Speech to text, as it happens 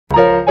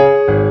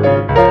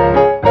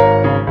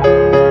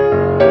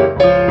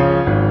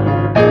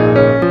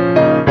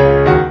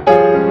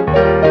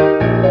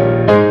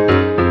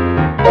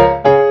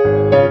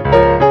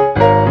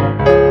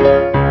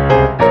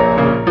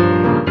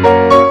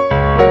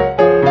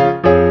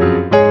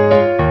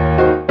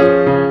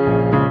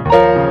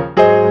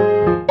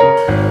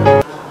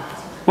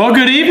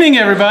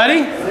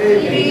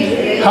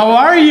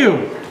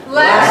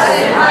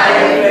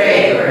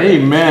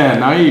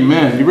Amen.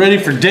 Amen. You ready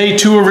for day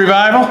 2 of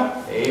revival?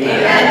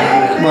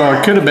 Amen. Well,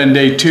 it could have been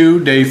day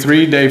 2, day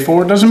 3, day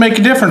 4. It doesn't make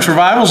a difference.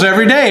 Revival's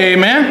every day.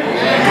 Amen.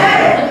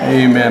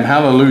 Amen. Amen.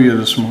 Hallelujah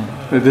this morning.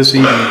 This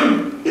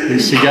evening.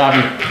 She got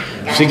me.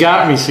 She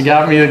got me. She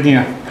got me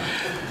again.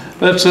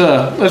 Let's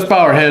bow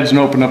our heads and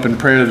open up in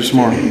prayer this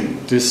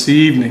morning. This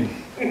evening.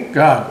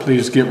 God,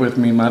 please get with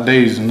me. My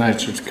days and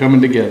nights are coming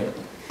together.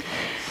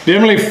 Dear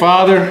Heavenly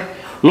Father,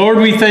 Lord,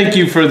 we thank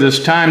you for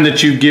this time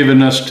that you've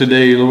given us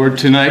today, Lord,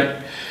 tonight.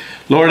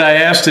 Lord, I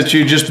ask that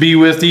you just be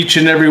with each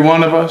and every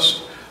one of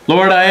us.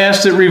 Lord, I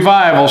ask that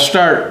revival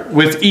start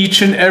with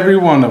each and every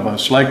one of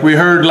us. Like we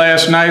heard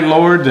last night,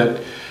 Lord, that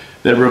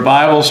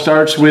revival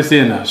starts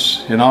within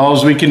us. And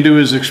all we can do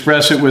is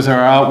express it with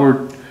our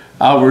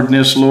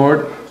outwardness,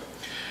 Lord.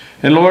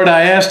 And Lord,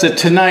 I ask that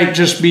tonight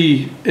just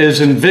be as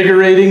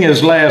invigorating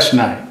as last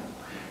night,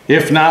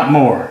 if not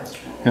more.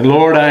 And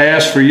Lord, I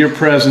ask for your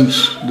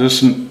presence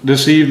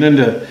this evening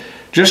to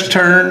just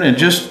turn and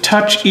just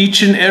touch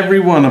each and every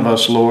one of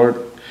us, Lord.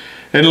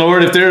 And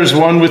Lord, if there's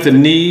one with a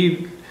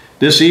need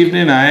this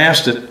evening, I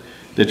ask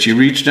that you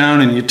reach down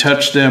and you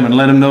touch them and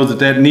let them know that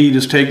that need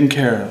is taken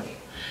care of.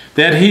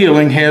 That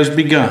healing has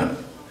begun.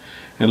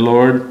 And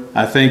Lord,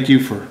 I thank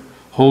you for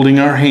holding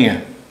our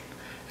hand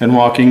and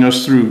walking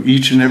us through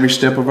each and every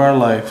step of our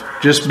life,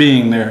 just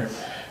being there,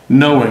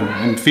 knowing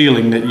and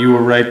feeling that you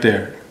were right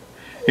there.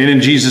 And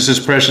in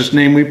Jesus' precious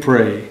name we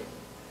pray.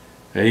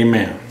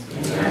 Amen.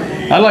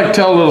 I'd like to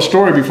tell a little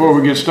story before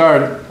we get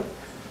started.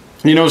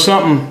 You know,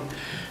 something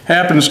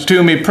happens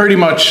to me pretty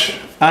much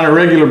on a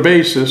regular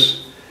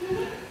basis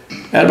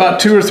at about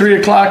 2 or 3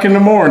 o'clock in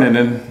the morning,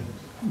 and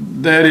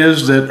that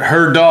is that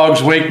her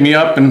dogs wake me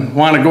up and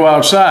want to go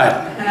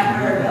outside.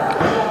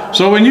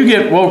 So when you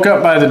get woke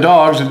up by the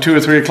dogs at 2 or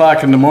 3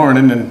 o'clock in the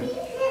morning and,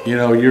 you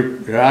know,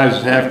 your eyes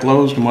are half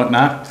closed and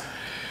whatnot,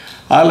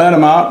 I let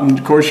them out, and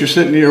of course you're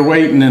sitting here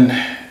waiting,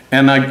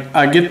 and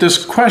I get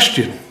this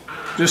question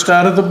just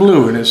out of the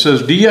blue, and it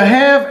says, do you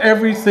have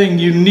everything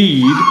you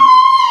need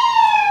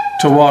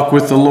to walk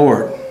with the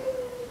Lord?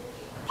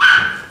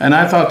 And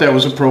I thought that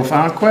was a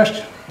profound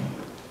question.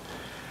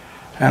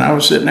 And I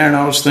was sitting there and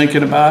I was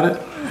thinking about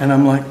it, and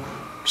I'm like,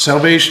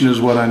 salvation is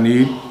what I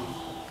need.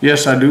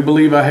 Yes, I do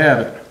believe I have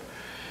it.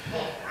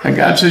 And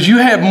God says, you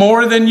have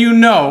more than you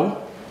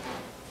know,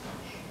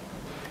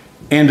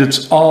 and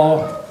it's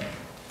all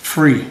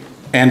free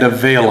and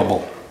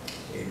available.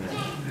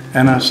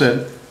 And I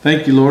said,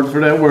 thank you, Lord, for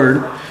that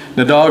word.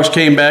 The dogs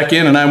came back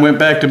in and I went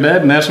back to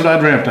bed, and that's what I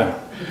dreamt of.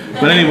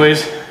 But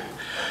anyways,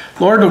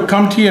 Lord will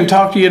come to you and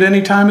talk to you at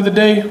any time of the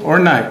day or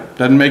night.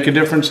 Doesn't make a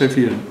difference if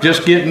you're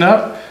just getting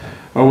up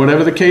or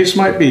whatever the case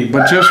might be.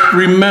 But just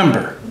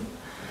remember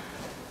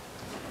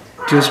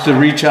just to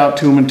reach out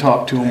to him and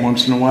talk to him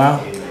once in a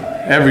while.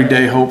 Every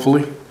day,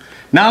 hopefully.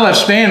 Now let's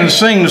stand and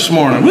sing this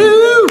morning.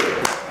 Woo!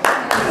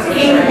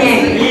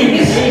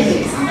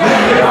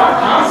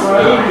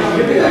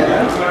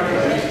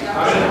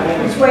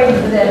 Waiting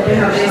for that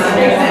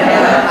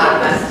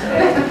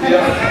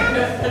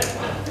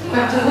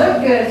to look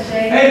good,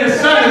 Shane. Hey, the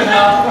sun is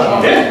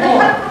out.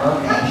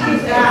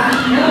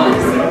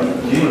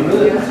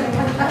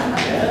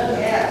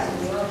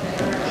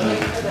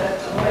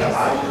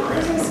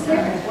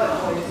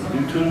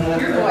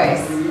 Your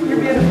voice. Your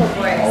beautiful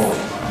voice.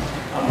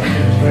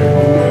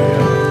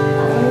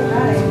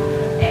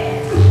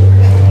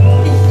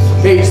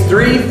 Page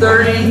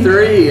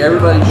 333.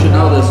 Everybody should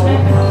know this one.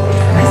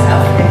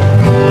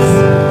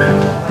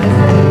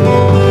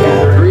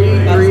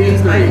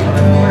 333.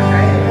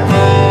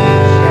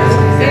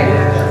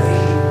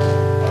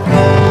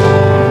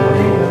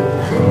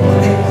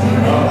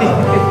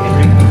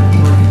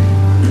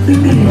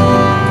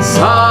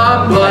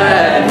 Some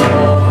glad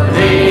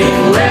morning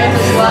when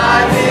this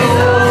life is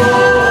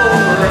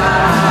over, I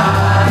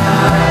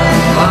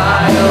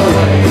fly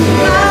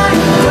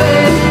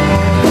away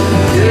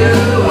to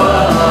a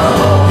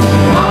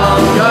home on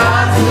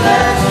God's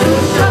celestial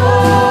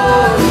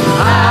shore.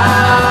 I'll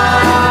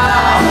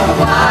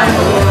fly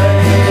away.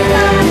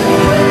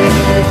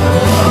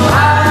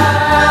 I'll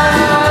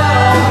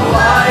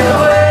fly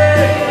away,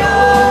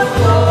 oh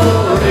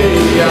glory.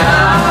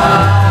 I'll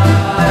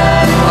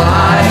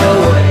fly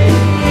away.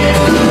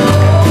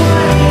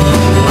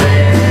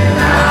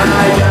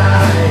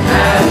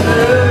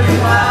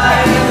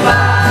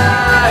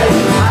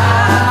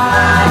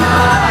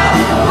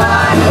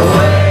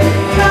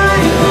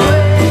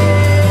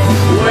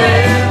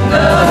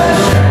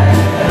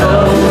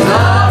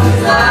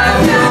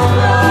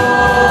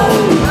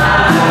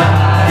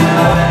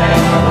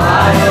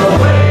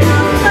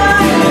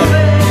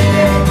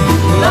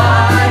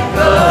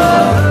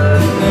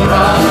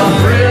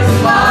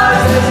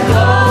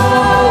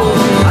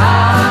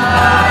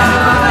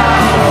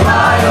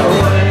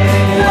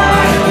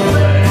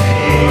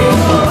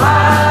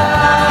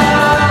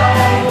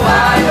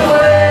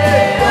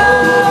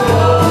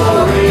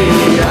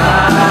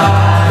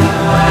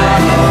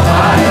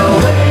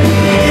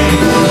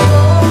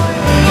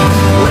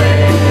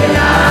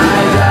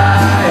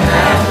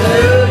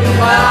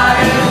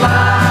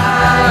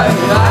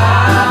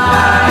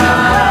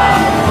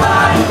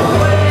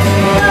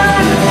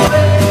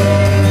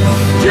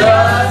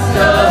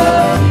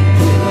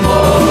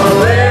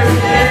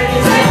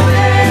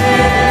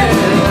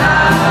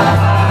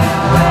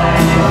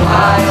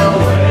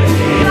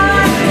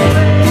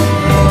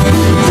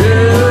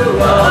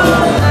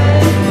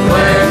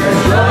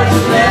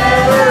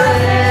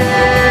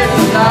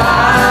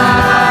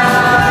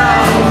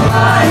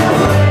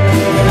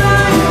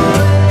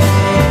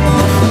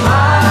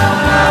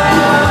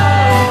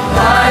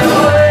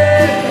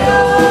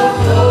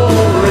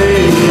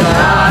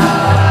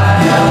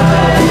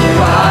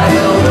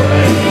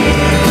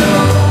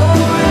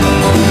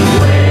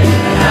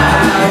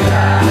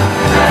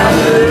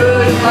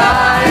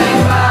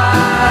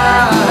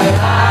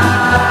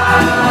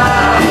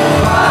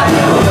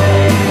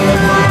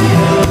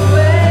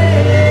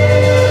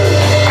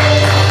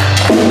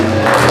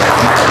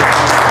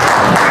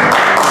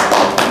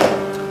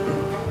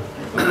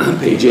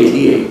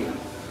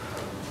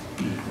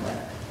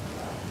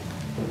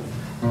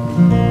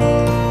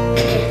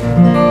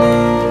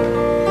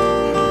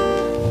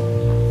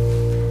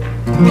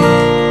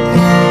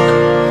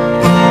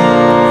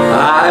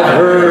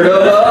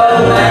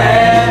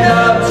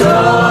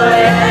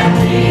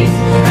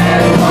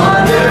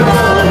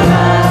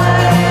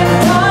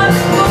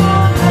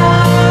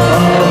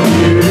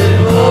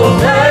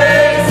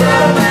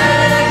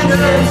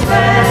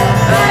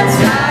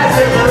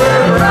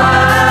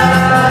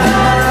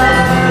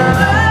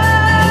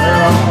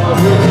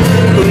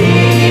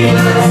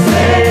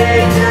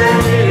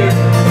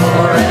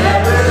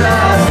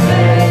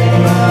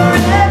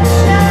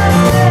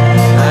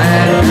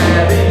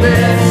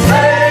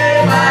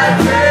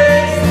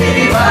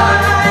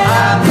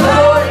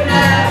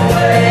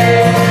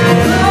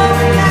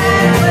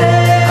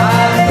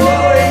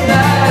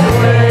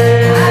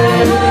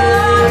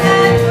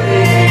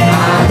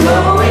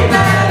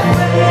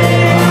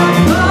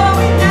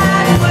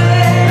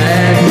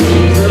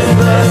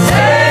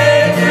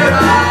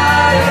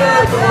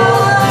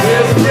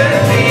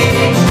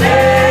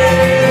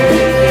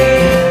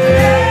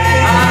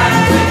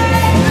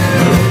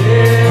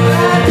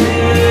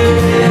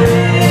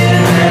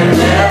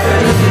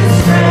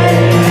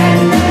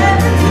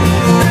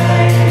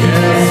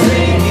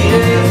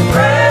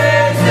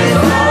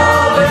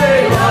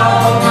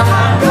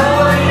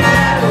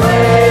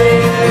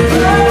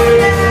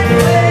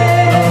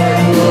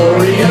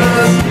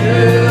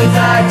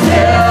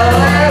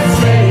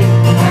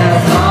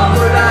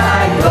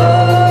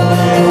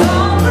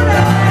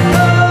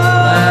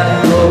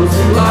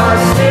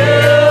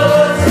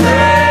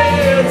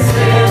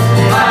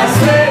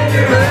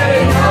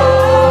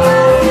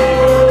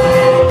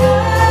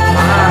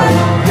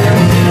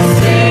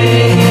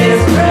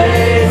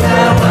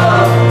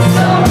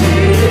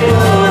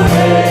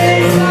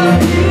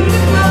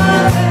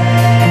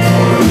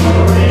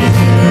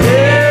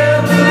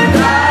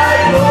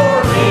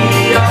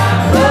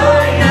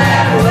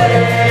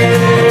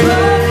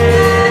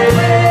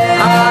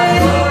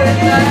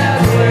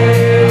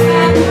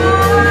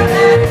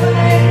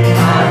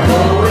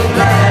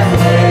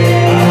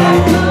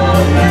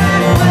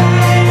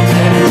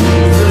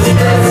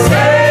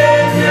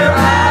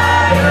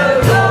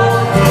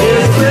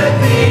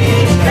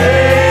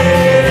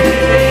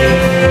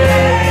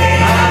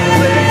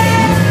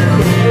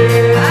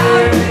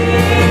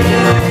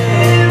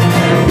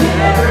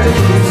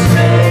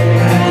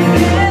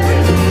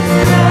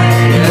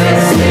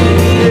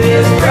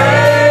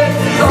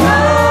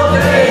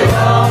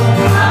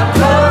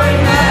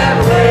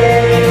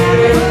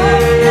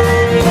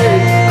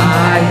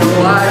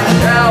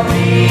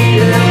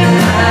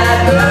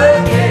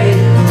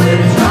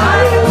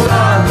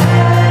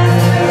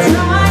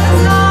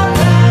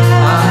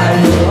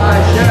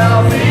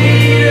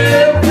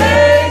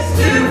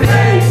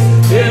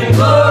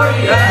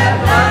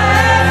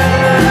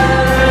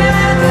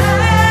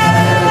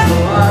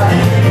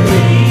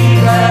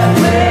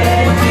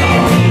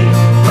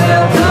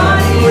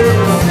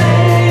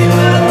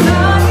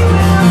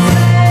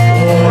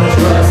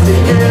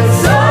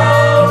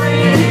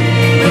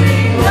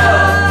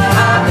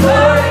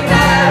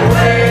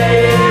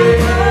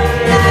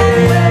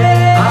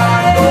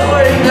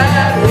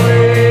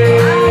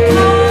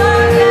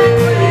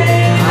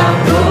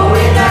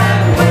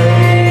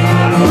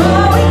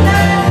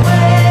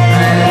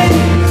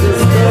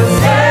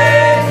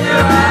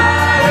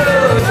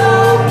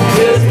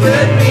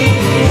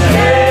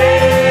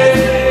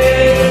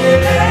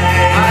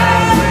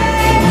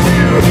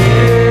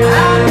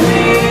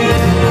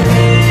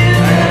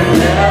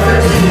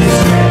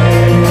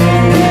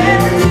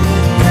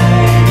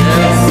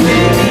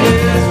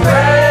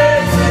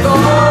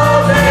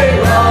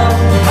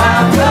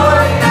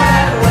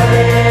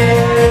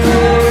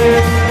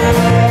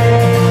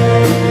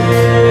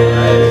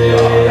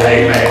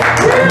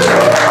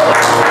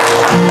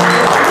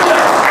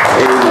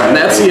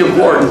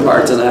 important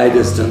part tonight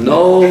is to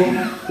know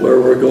where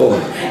we're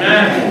going.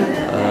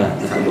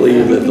 I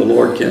believe that the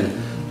Lord can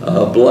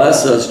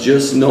bless us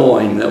just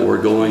knowing that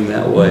we're going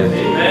that way.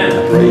 I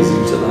praise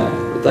Him tonight.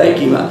 Well, thank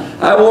Him.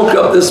 I woke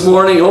up this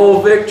morning,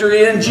 oh,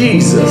 victory in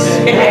Jesus.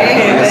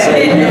 I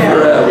say you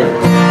forever.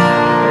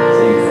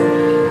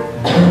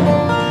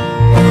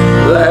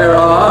 There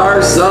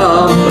are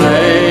some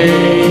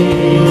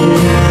things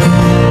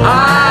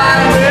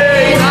I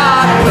may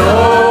not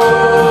know.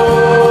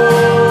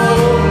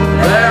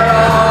 There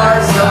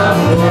are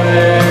some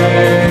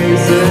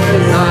places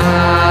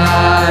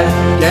I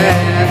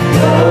can't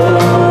go.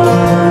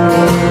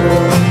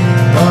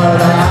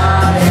 But I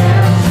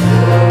am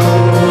sure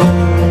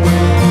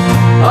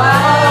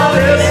of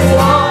this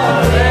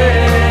one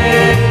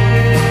thing.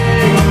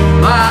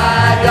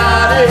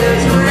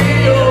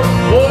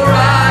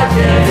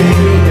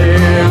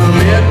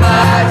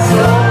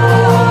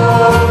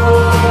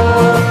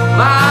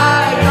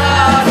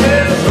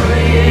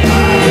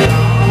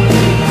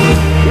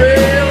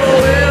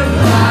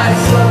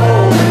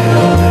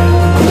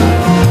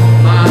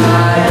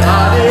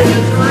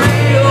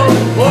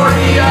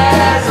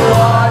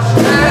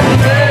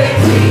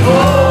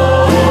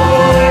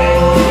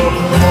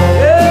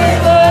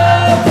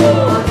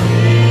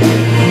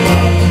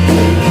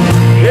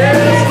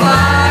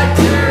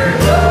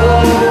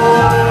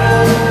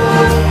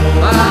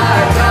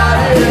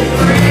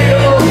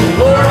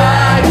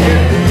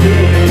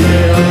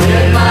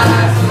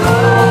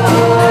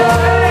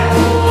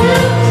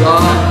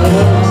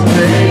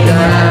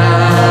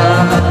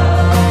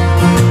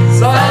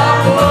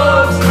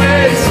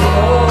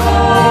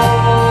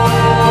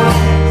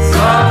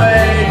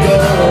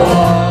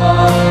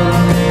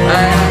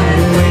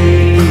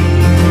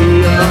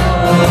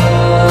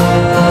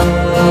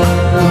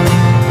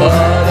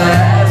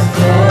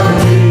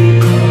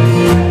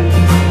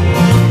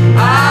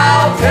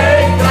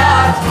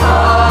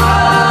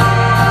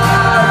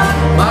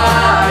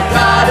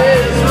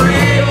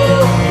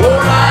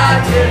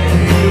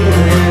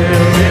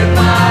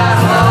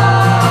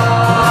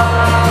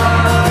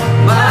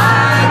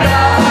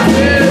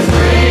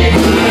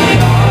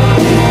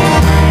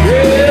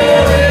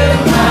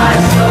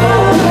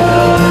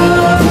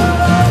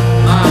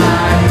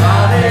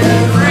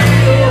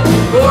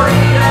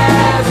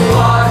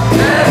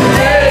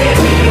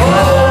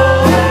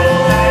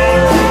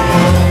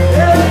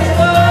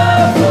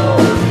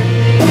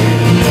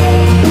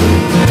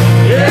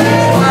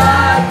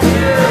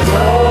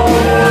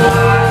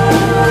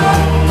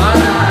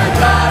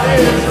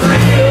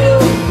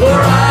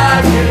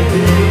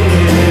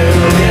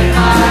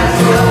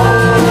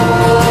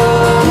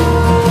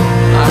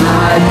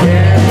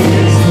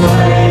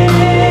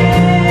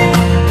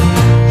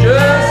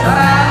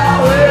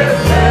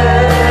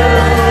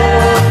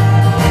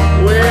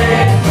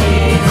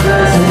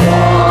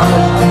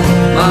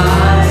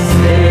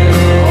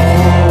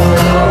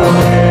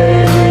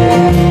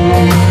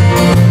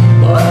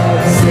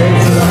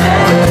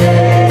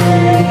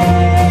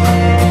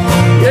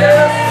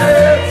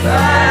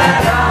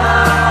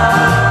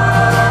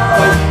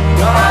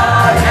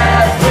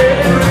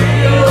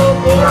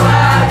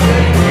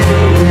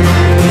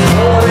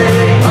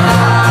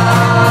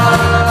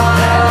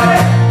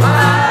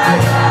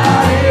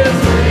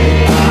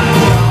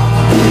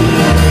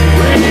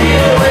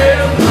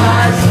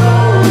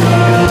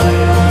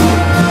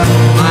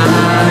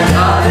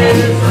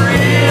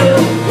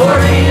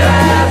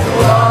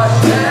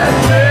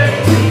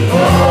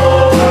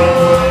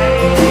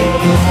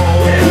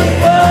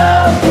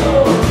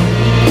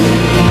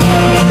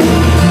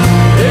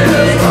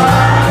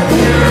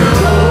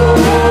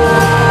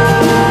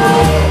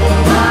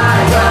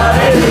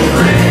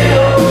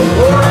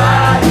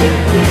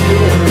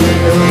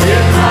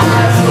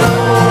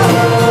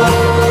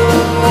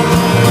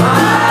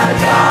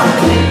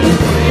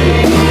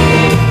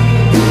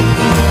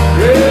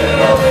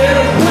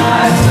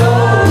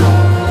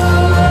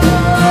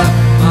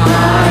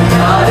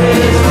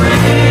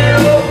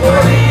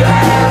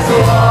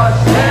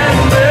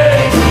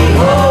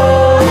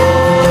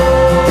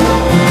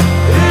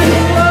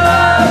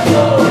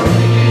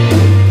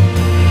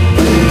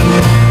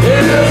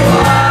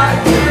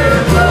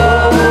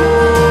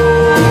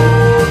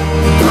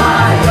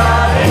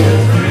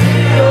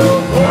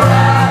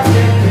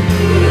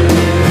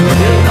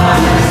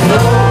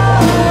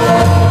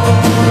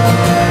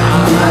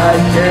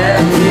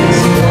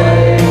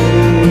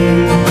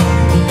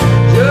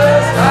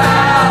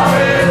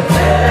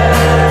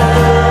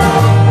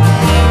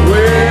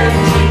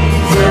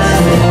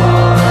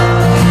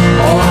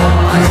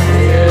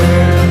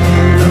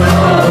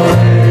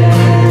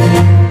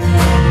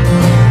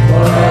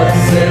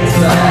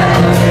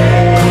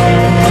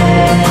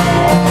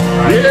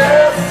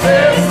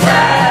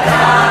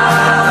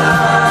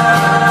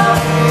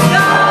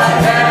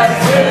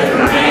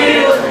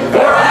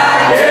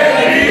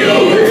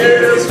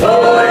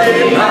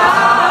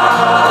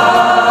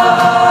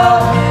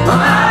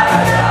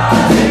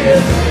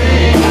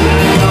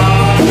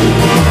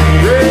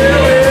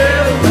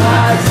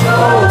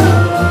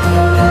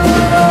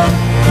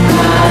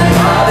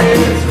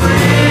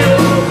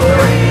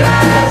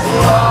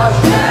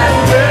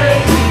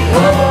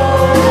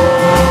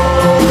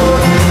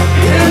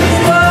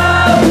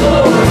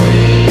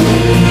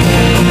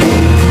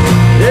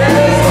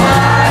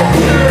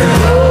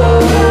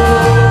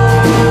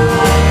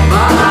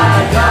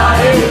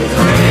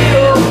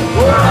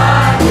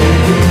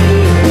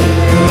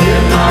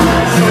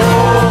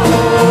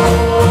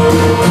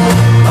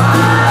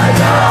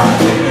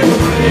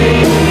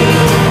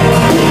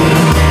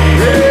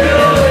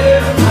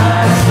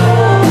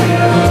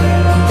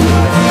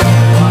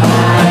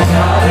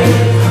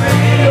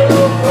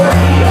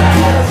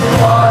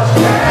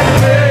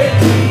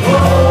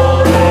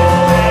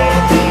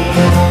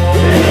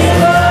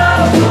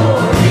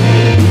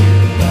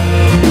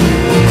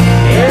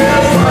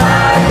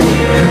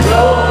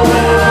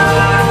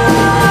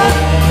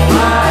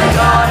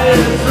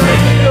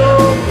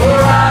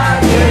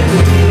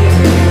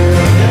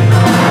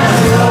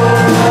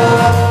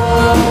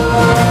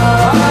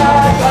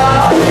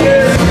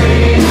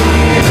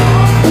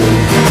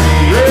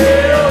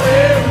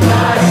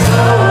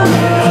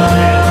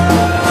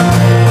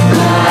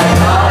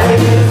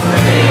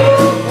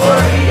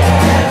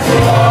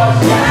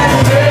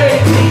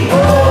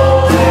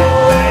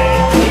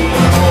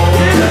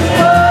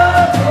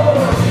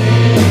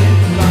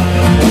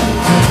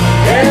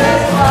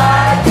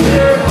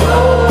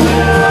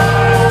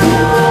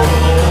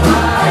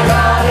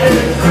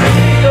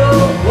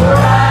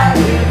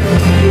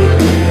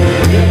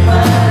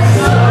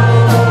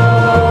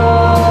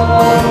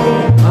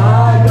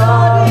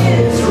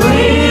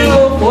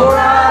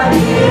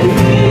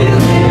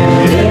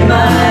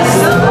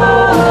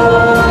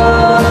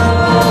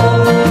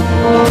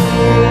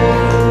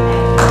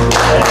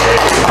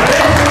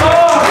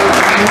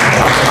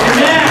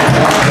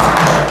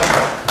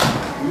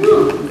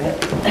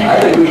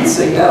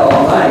 sing that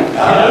all night.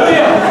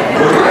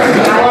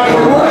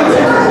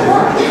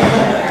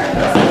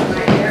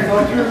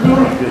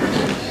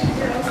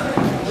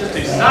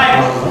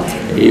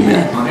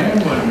 Amen.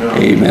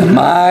 Amen.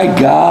 My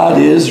God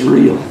is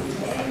real.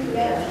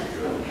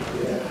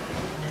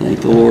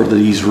 Thank the Lord that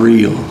He's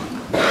real.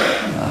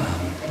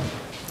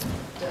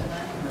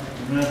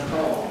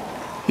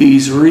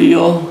 He's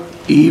real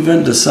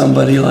even to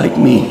somebody like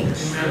me.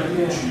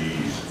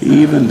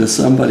 Even to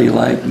somebody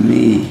like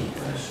me.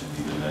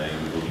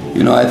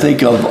 You know, I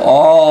think of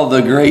all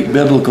the great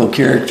biblical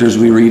characters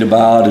we read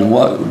about and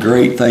what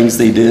great things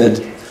they did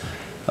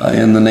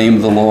in the name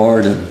of the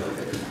Lord, and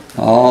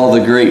all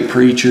the great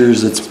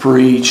preachers that's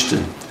preached,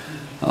 and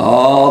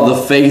all the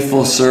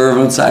faithful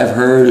servants I've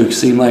heard who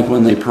seemed like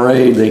when they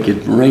prayed they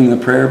could ring the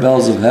prayer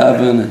bells of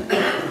heaven. And,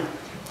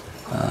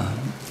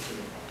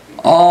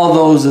 all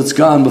those that's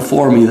gone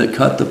before me that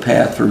cut the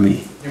path for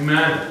me.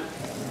 Amen.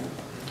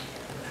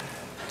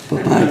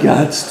 But my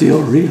God's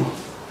still real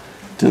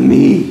to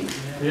me.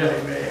 Yeah.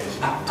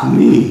 To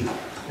me.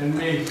 And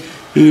me.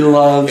 He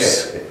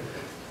loves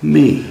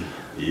me.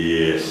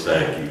 Yes,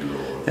 thank you,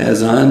 Lord.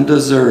 As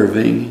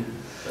undeserving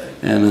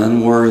and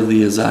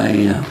unworthy as I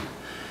am,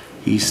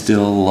 He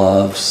still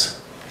loves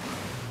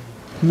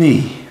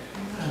me.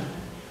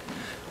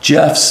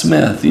 Jeff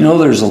Smith. You know,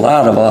 there's a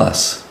lot of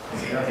us.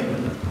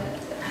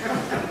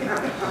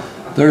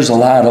 There's a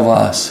lot of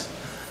us.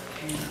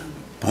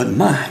 But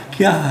my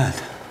God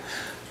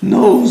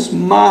knows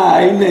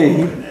my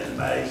name. Isn't that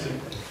amazing?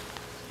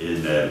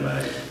 Isn't that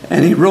amazing?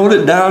 And He wrote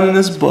it down in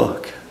His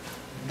book.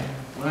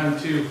 Mine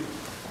too.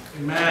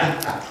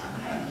 Amen.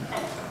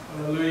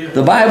 Hallelujah.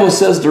 The Bible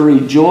says to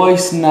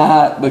rejoice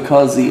not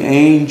because the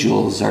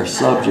angels are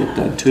subject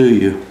unto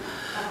you,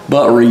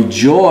 but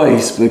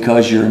rejoice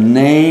because your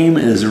name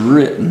is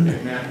written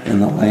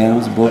in the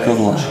Lamb's book of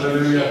life.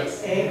 Hallelujah.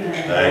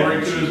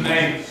 Glory to His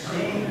name.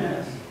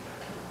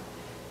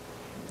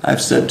 I've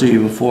said to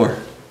you before,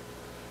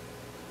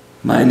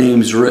 my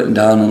name's written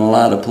down in a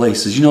lot of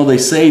places. You know, they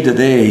say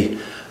today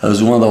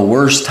is one of the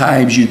worst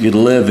times you could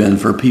live in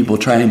for people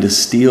trying to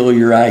steal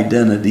your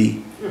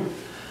identity.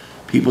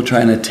 People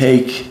trying to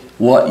take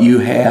what you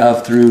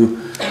have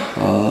through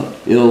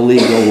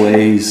illegal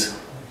ways.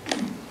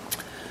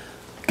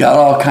 Got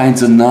all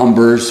kinds of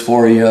numbers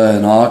for you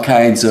and all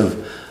kinds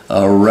of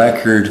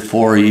record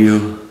for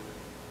you.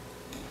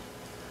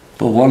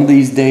 But one of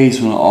these days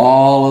when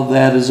all of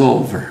that is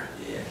over,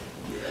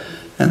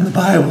 and the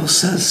Bible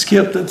says,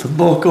 Skip, that the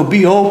book will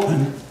be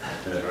open.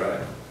 That's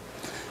right.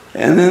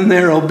 And then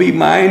there will be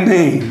my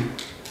name.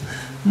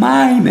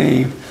 My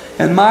name.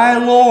 And my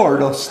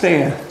Lord will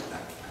stand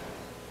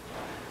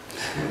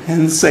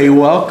and say,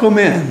 welcome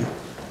in,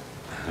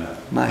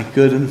 my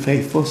good and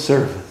faithful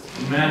servant.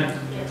 Amen.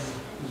 It's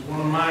one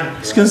of mine.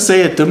 He's going to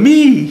say it to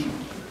me.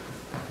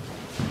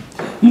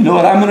 You know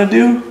what I'm going to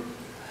do?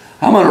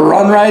 I'm going to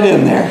run right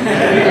in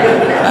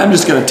there. I'm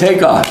just going to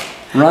take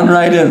off. Run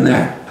right in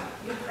there.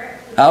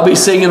 I'll be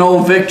singing "Oh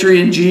Victory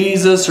in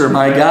Jesus" or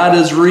 "My God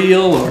is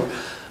Real"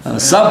 or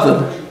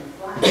something.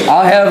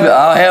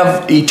 I'll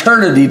have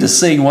eternity to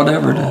sing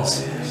whatever it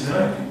is.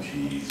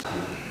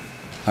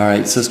 All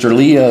right, Sister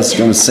Leah is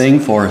going to sing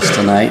for us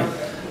tonight.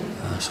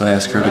 So I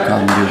ask her to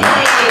come and do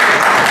that.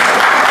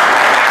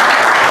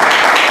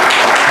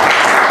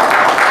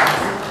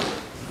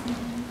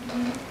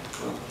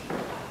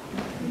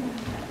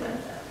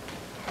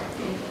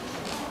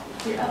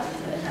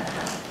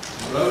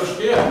 Brother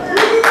Skip.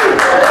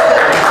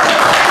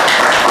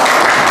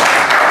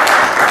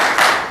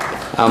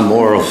 I'm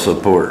moral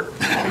support.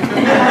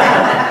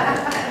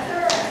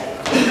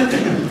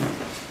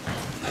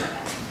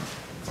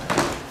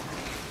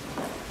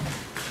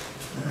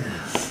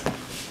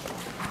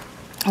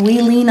 We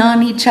lean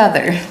on each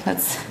other.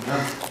 Let's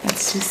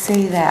just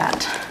say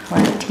that.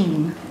 We're a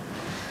team.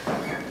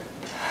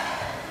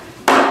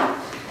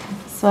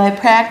 So I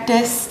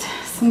practiced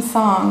some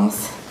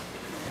songs,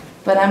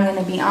 but I'm going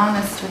to be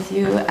honest with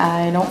you.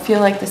 I don't feel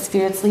like the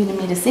Spirit's leading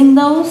me to sing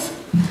those.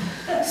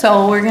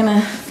 So we're going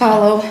to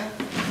follow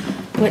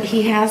what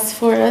He has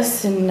for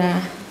us, and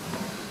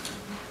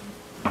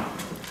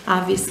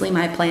obviously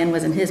my plan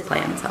wasn't His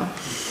plan, so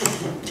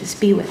just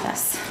be with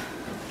us.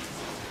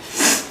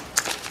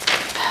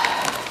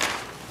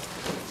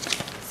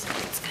 So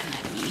it's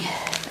gonna be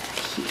back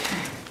here.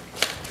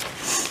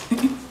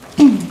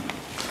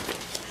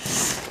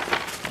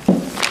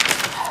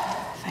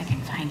 If I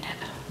can find it.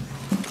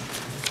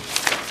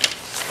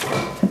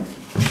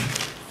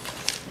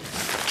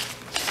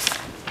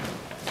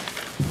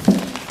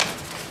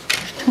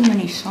 Too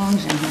many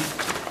songs in here.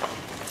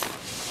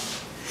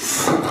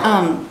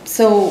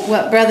 So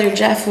what Brother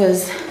Jeff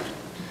was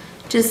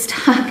just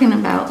talking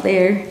about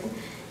there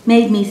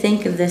made me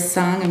think of this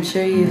song. I'm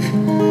sure you've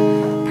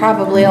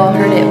probably all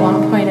heard it at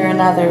one point or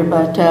another,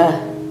 but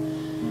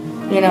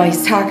you know,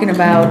 he's talking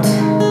about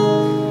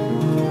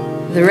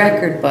the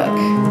record book,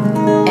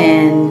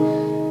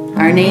 and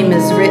our name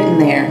is written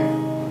there.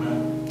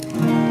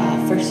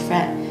 First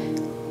fret.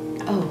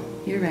 Oh,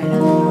 you're right on the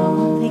wrong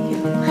one. Thank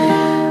you.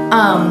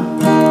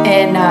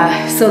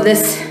 So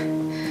this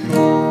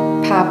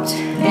popped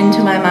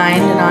into my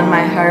mind and on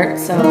my heart,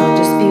 so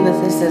just be with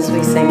us as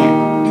we sing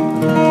it.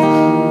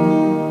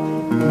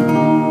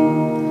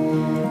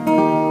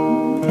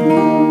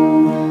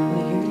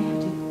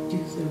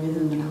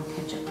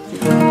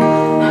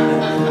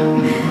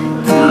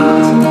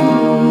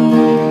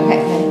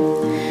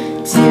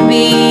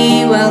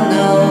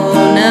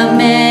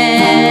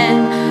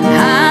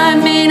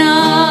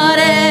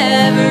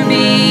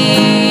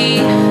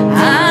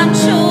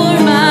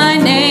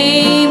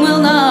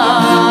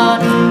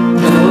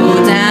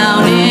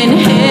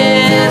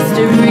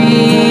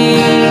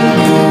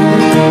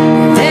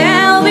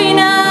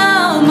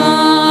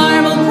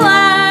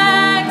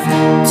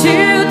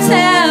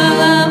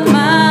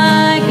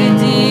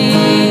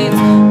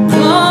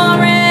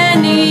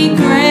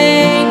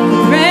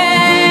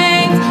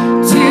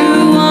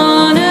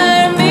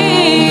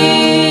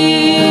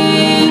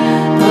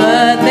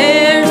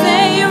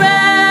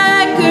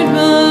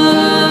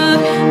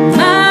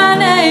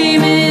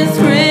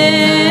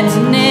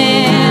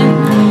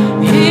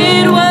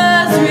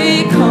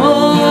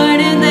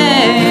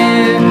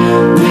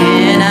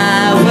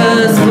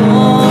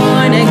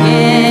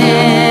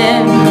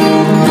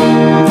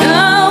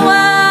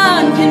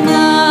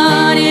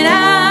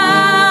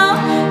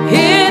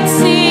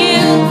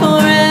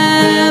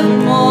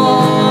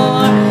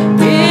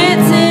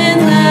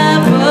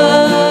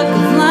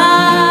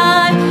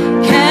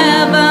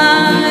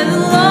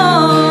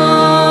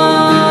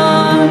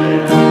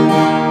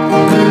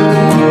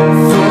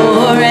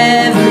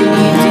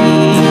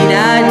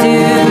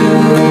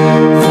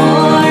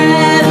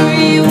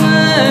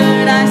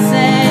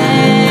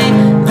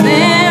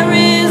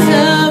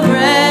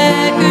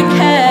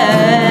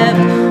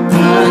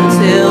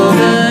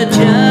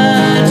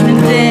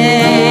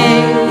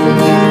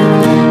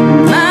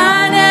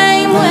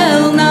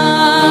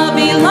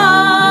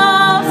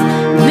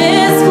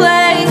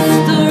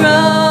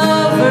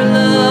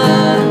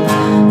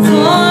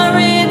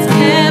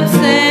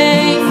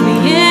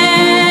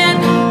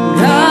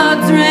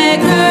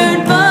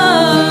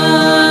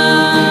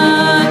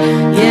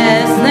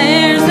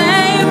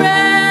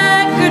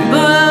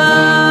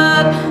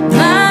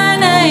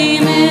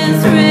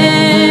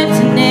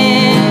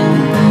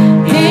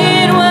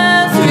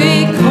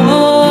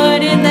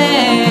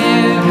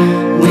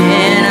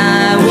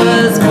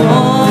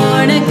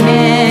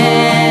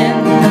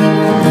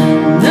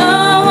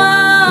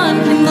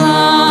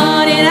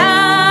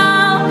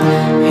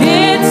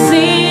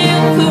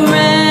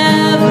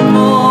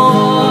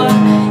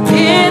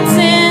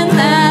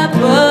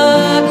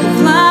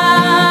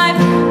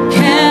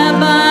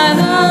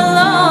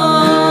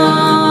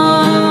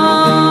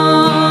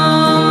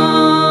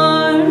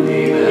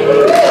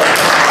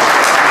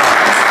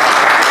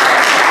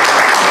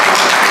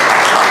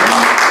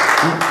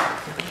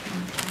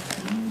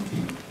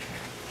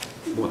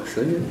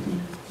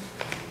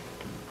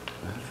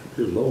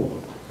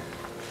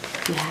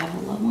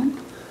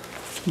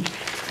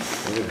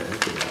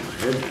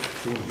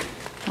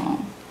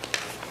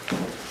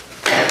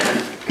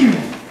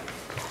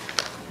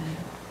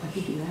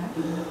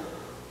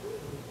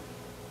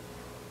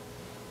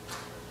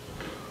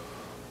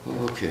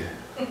 Okay.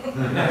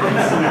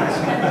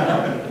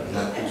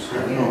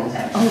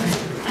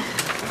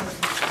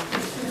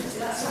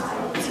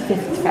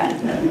 Fifth fret.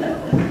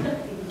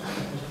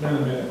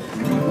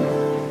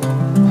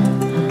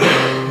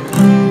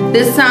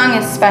 This song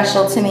is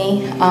special to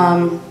me.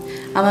 I'm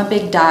a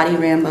big Dottie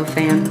Rambo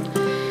fan.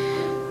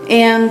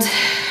 And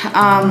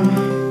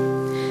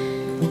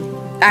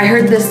I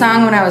heard this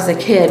song when I was a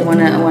kid. One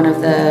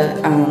of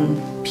the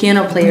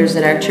piano players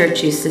at our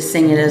church used to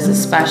sing it as a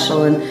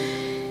special, and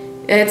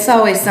it's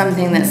always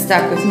something that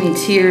stuck with me.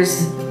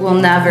 Tears will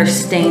never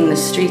stain the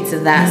streets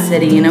of that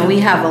city. You know, we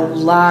have a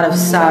lot of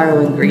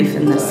sorrow and grief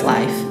in this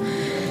life.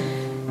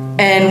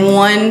 And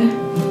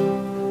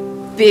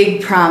one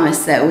big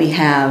promise that we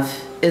have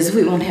is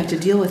we won't have to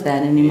deal with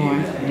that anymore.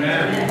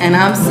 And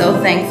I'm so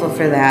thankful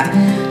for that.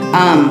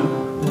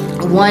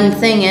 One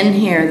thing in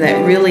here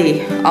that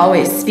really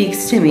always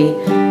speaks to me,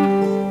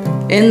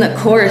 in the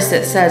chorus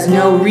it says,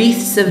 "No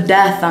wreaths of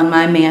death on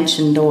my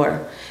mansion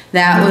door."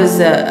 That was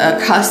a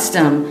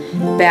custom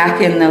back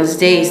in those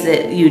days,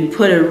 that you'd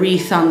put a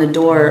wreath on the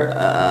door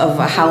of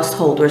a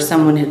household where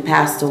someone had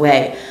passed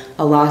away,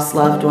 a lost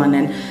loved one.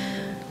 And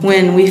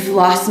when we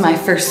lost my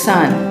first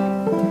son,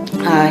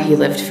 he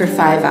lived for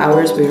 5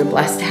 hours. We were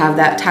blessed to have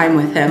that time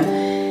with him.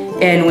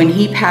 And when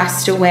he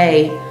passed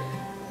away,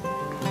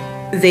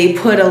 they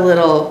put a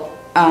little,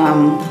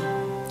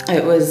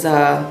 it was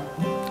a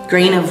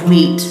grain of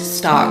wheat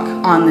stalk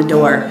on the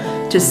door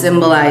to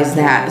symbolize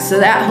that. So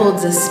that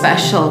holds a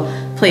special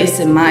place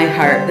in my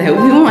heart, that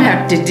we won't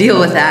have to deal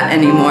with that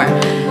anymore.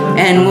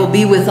 And we'll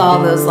be with all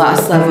those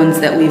lost loved ones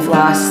that we've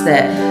lost,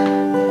 that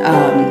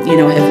you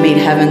know, have made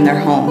heaven their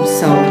home.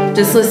 So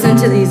just listen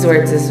to these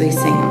words as we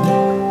sing them.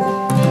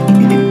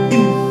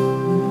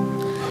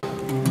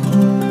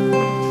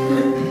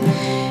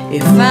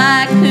 If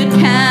I could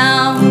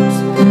count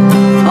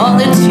all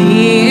the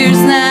tears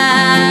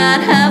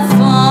that have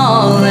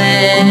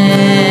fallen,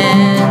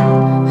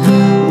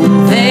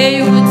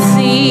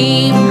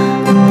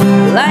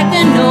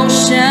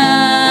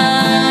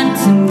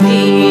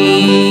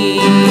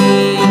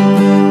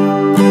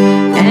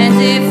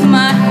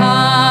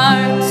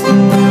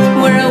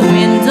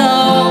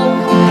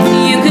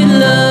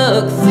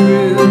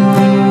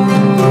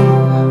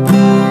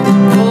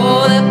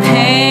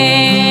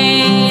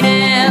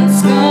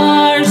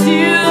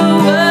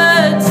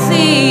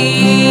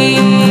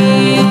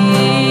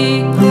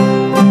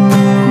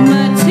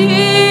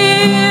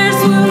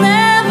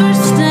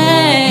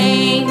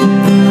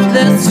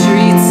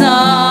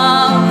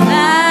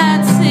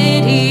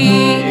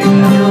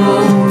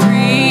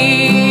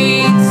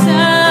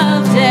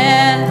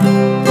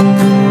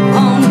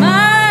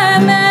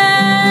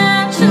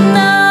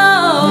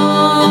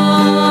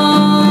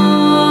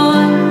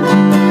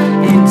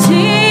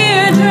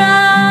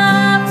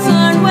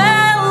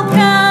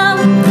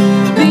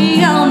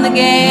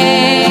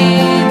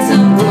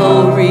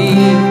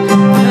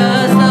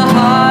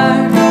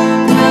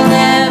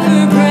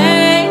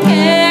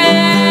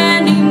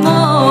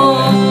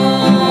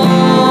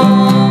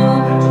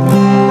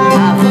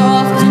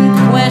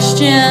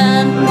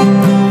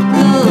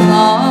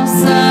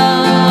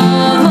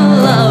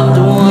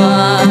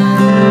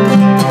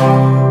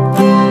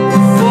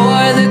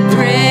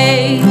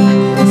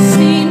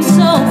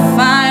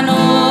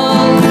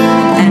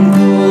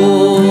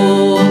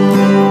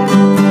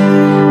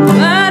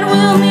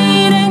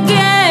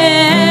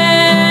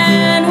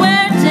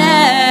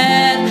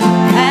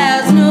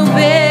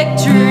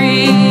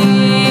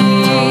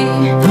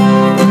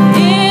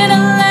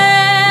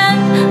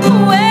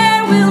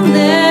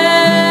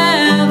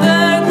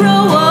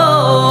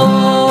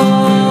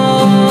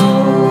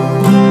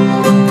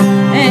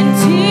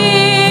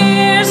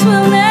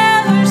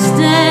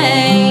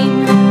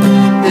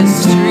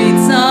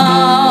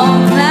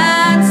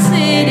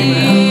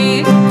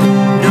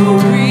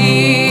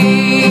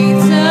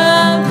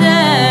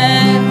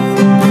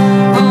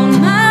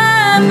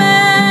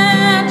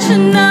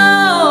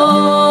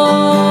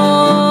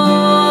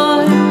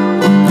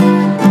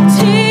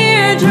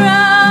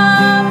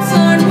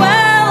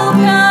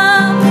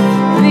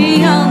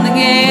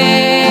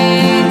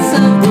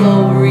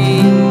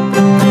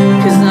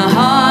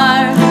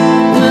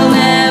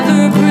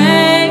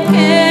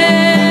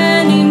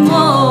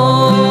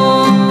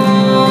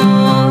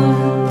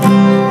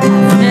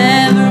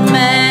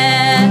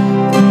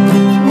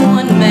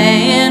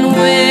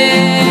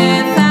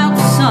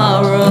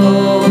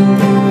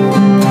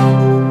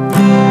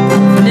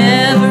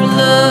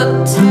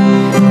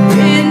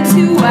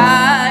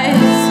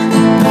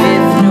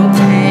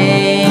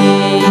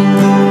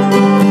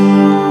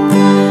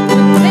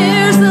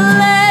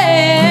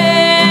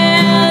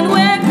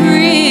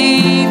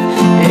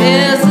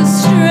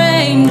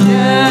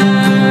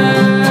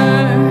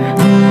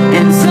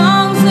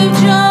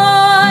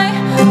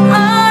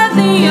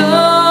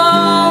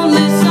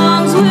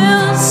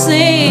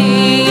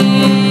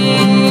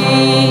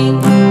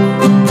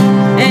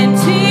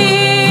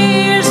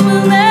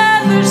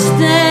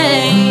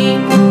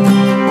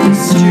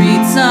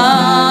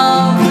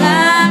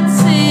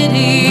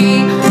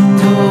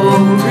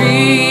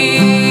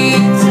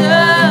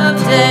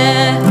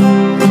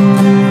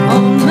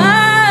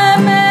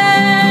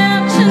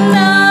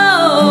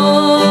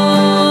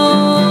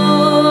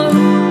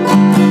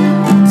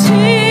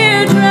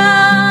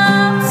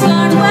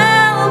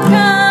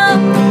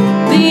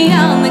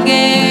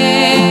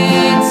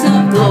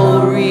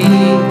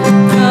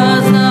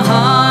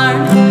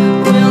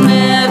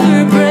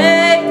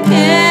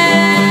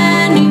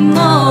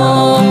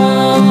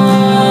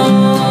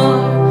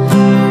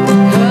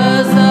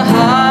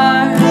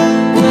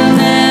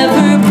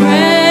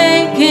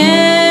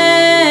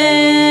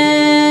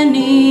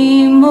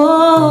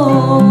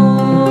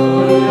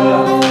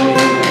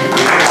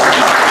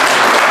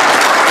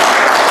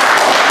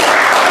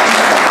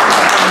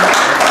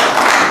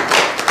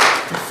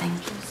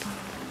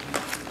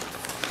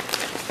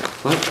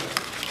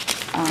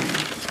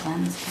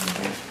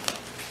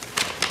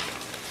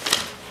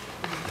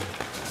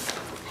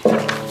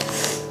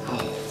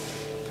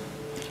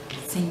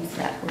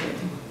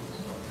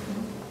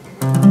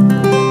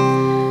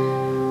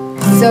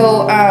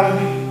 So,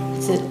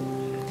 is it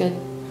good?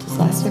 This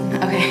last one?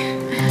 Okay.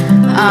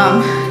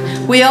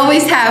 We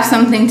always have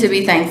something to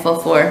be thankful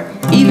for,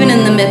 even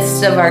in the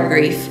midst of our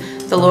grief.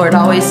 The Lord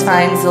always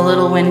finds a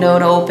little window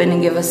to open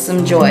and give us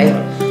some joy.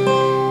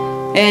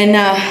 And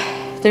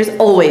there's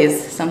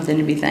always something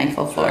to be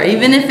thankful for.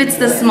 Even if it's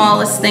the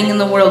smallest thing in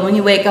the world, when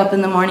you wake up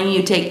in the morning,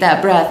 you take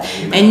that breath,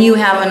 and you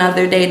have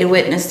another day to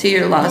witness to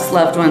your lost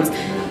loved ones.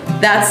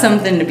 That's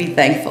something to be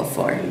thankful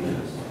for.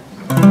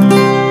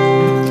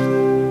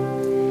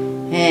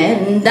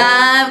 And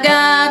I've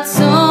got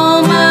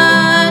so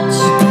much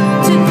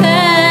to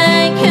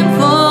thank Him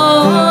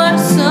for,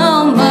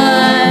 so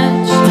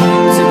much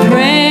to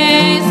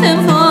praise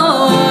Him for.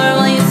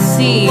 Well, you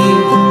see,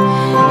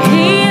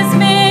 He has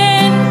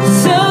been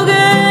so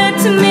good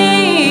to me.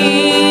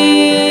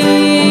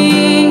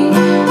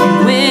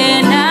 And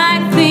when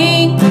I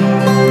think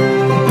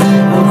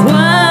of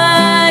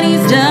what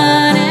He's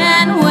done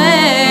and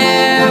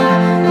where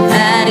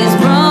that He's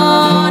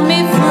brought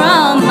me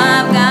from,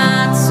 I've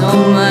got so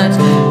much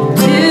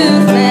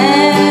to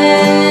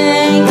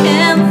thank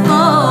Him for.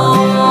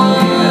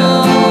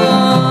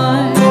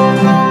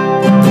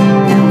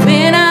 And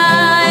when I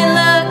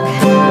look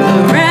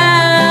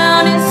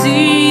around and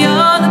see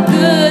all the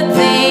good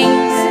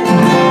things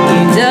He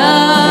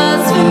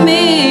does for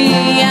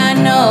me, I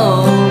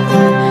know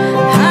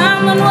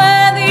I'm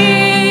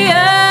unworthy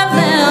of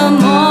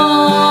them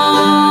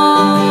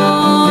all.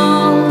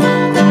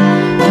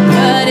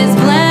 But His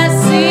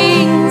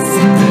blessings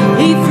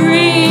He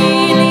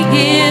freely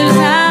gives,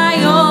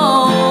 I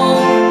owe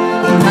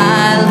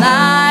my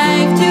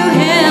life to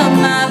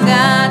Him. I've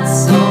got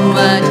so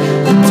much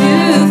to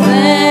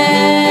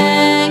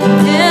thank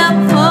Him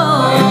for.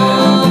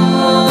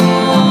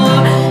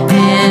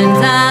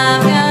 And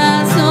I've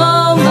got so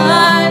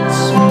much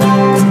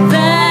to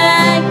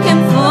thank Him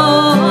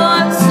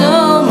for, so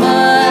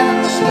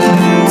much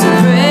to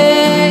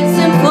praise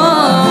Him for.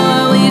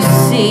 Well, you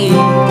see,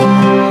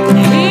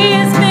 He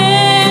has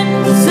been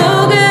so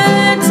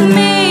good to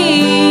me.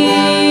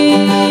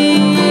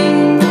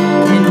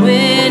 And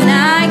when I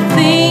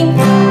think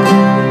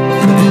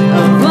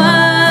of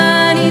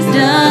what He's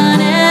done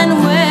and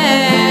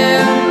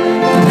where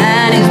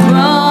that He's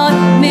brought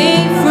me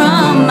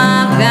from,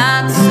 I've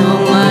got so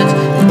much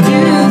to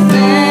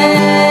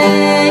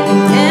thank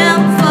Him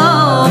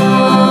for.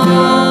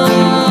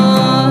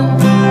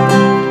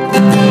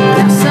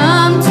 Now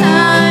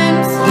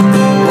sometimes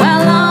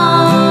while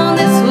on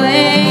this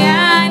way I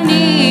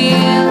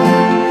kneel,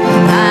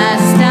 I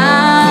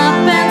stop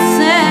and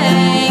say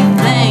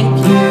thank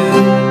you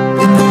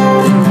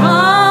for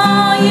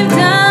all You've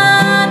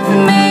done for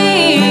me.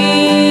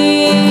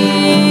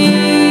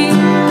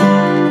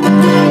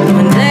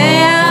 One day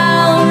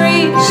I'll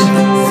reach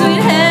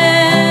sweet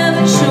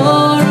heaven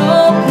shore,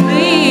 oh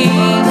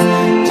please,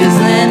 just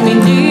let me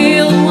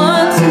kneel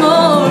once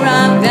more.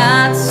 I've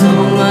got so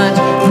much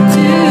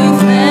to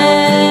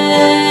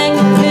thank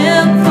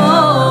Him for.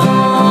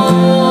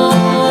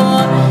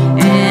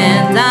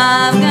 And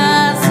I've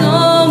got so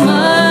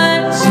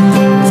much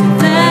to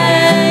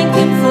thank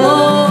Him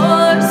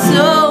for,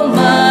 so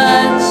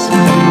much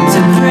to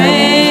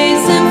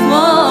praise Him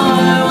for.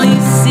 Well,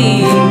 you see,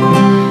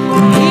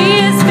 He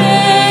has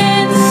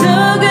been so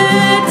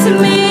good to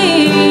me.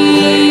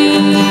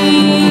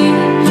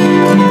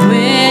 And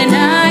when I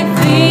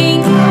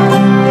think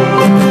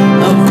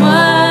of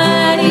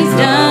what He's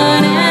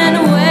done and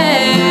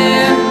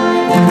where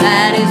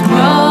that He's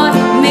brought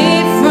me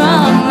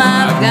from,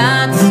 I've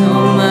got so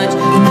much to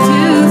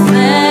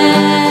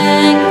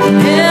thank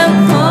Him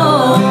for.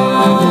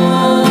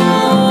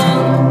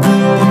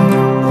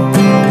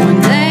 One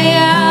day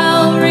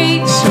I'll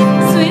reach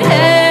sweet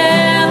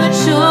heaven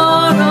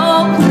shore,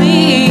 oh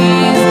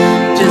please,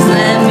 just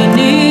let me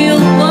kneel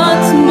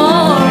once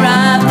more.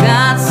 I've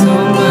got so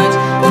much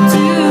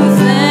to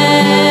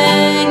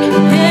thank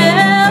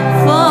Him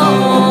for.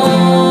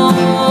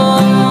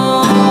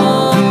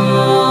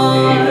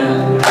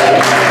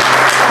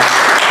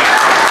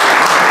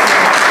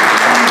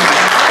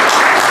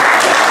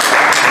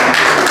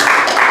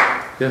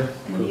 Yeah.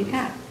 What do you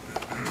got?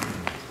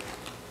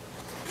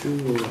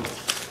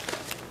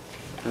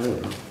 I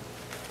don't know.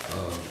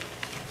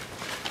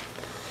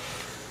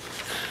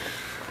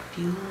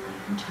 Bueller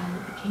and Child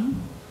of the King?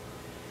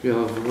 Yeah,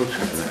 I'll look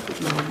at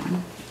that. Low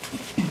one.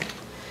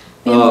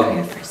 We have a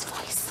prayer for His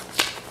voice.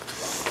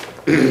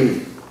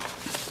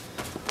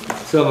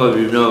 Some of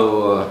you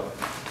know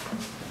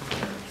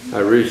I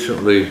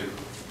recently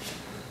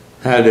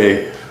had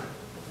a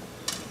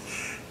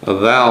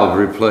valve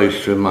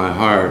replaced in my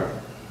heart,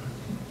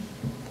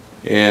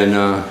 and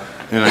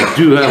I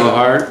do have a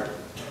heart,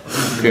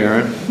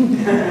 Karen,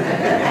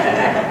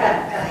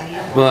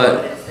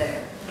 but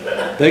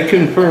they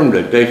confirmed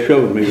it. They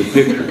showed me the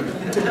picture.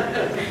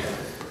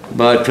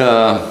 But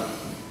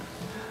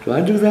do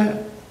I do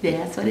that? Yeah,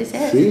 that's what it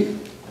says. See?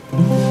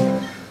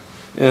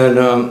 And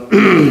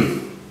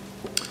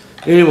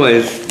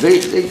anyways, they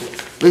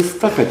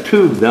stuck a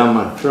tube down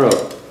my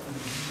throat,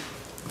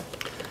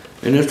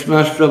 and it's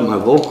messed up my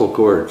vocal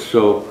cords.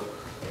 So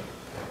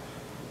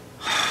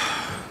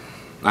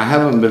I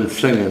haven't been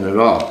singing at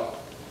all.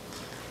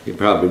 You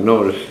probably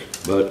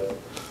noticed, but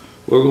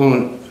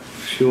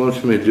she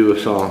wants me to do a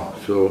song,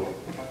 so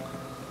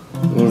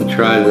I'm going to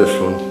try this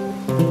one.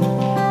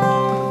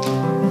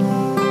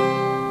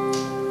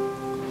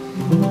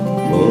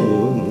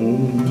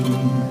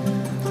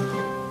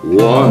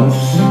 Once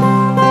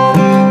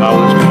I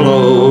was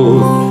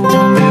clothed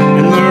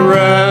in the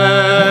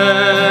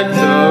rags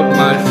of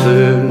my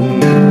sin,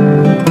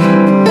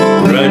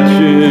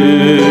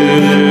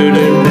 wretched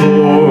and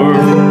poor,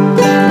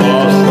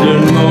 lost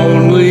and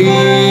lonely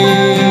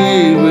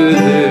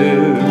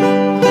within,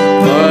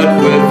 but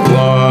with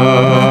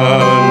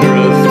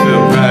wondrous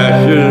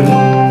compassion,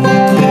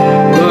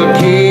 the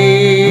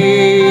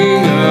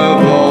King of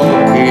all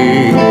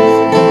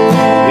kings,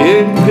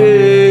 in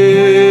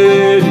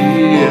pity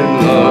and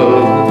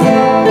love,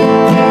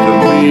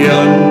 took me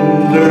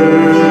under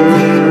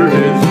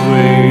his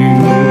wing.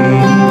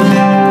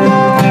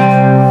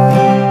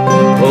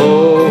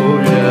 Oh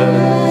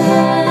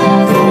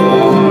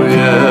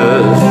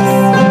yes,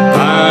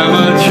 I'm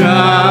a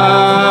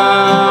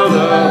child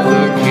of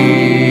the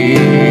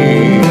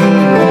King.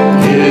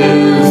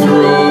 His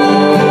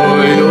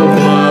royal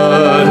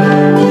blood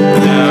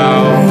now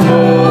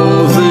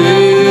flows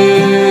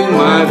in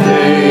my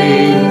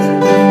veins,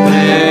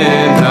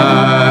 and I,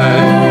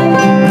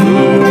 who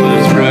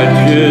was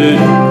wretched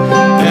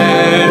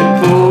and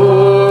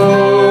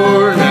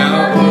poor,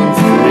 now can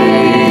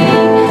sing.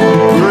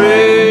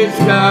 Praise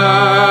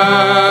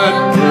God,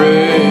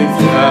 praise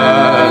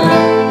God.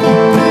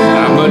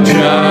 I'm a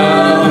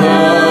child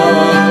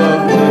of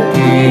the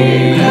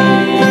King.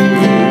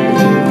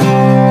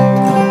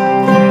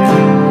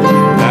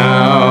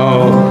 Now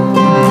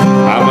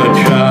I'm a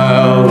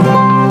child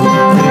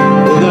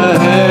of the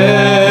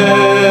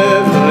heavenly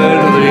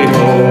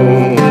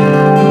home.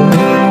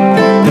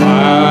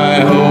 My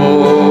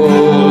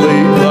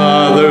Holy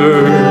Father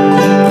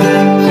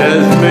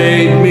has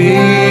made me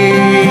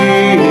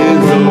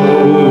his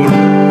own,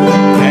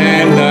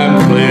 and I'm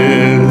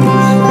cleansed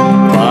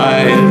by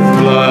his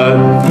blood,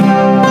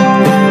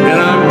 and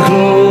I'm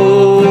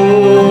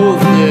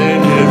clothed in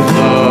his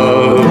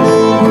love,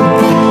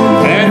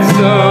 and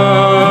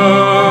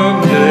someday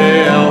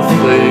I'll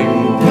sing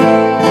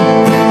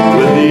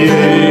with the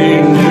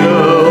angels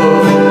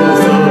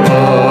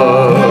above.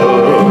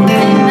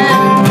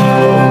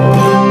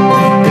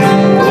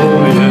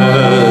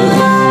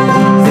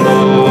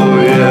 Oh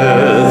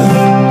yes,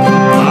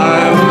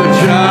 I'm a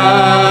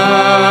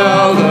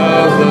child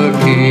of the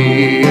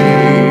King.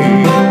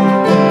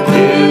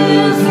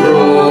 His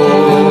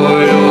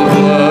royal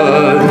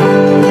blood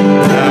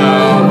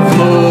now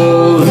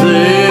flows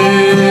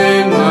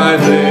in my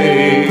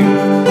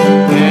veins,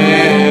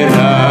 and I,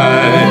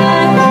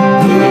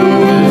 who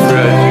is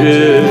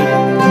wretched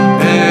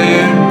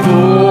and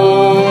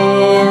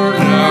poor,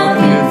 now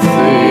can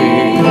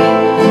sing.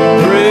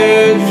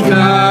 Praise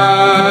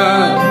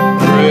God,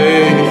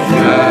 praise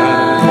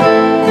God.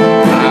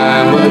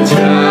 I'm a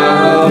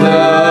child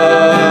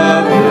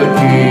of the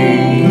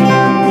King,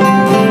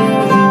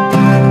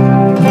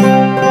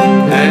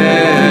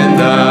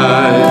 and I,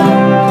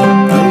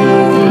 who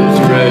was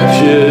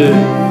wretched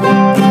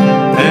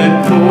and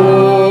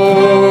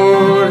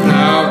poor,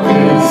 now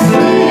can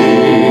sing.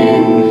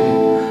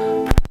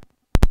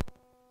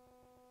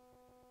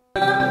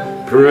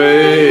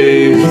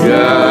 Praise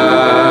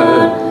God,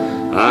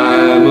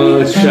 I'm a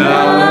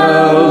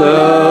child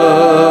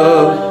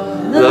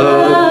of the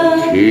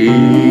King.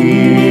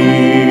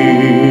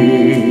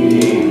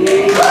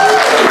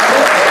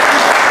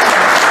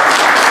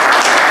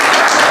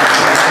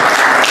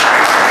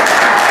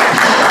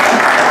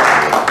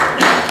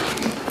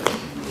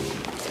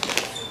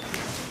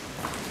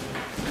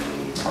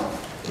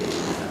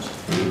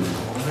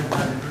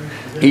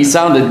 He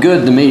sounded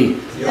good to me.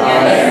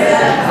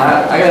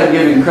 I gotta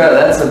give him credit.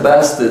 That's the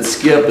best that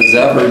Skip has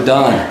ever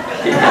done.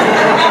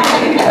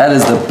 That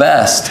is the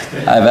best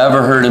I've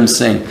ever heard him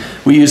sing.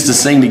 We used to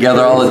sing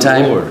together all the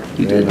time.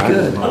 You did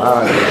good.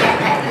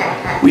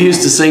 We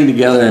used to sing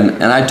together,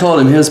 and I told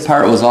him his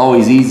part was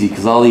always easy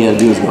because all he had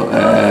to do was go,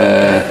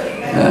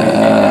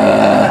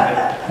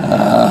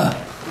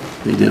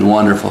 He did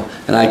wonderful.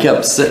 And I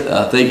kept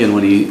thinking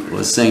when he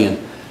was singing,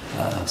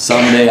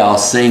 someday I'll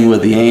sing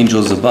with the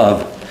angels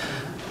above.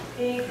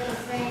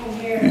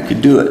 You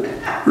could do it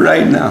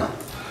right now.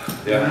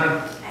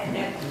 Yeah.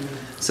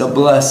 It's a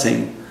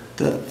blessing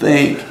to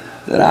think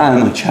that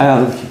I'm a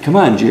child of... Come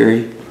on,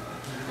 Jerry.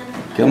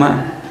 Come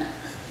on.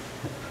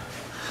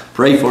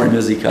 Pray for him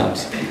as he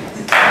comes.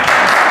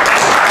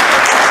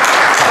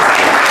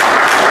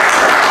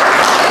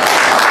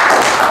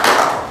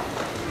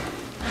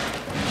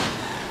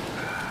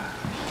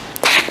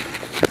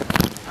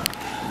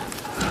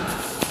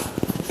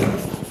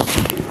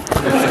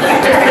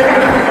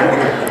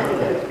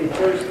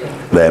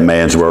 That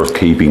man's worth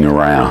keeping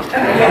around.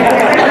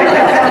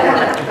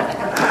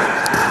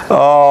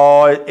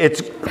 Oh,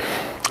 it's...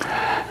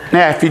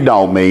 Now, if you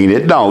don't mean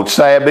it, don't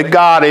say it, but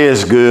God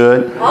is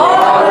good.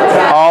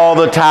 All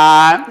the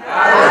time.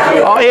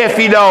 Oh, if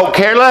you don't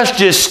care, let's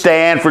just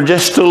stand for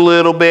just a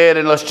little bit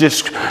and let's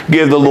just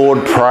give the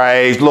Lord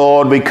praise.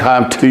 Lord, we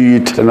come to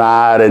you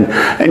tonight,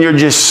 and you're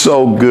just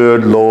so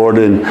good, Lord,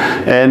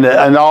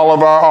 and all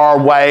of our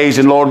ways.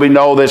 And Lord, we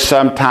know that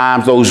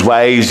sometimes those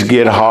ways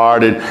get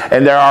hard,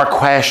 and there are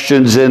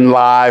questions in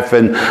life,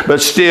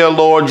 but still,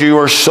 Lord, you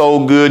are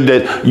so good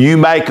that you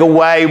make a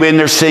way when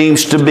there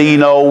seems to be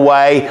no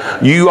way.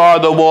 You are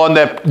the one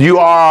you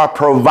are our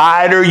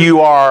provider,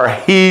 you are our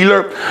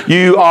healer,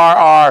 you are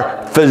our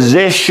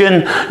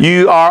physician,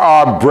 you are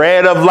our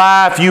bread of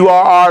life, you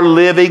are our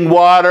living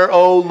water,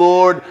 oh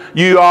Lord.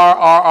 You are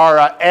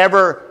our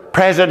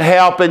ever-present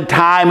help in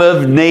time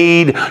of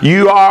need.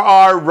 You are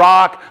our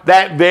rock,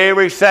 that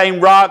very same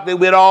rock that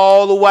went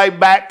all the way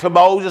back to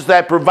Moses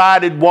that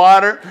provided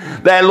water.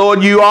 That,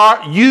 Lord, you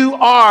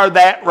are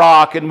that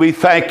rock, and we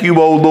thank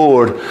you, oh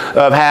Lord,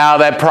 of how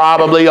that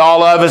probably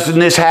all of us in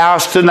this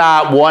house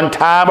tonight, one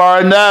time or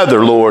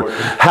another, Lord,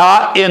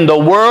 how in the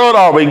world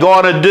are we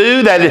going to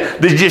do that?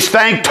 This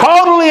thing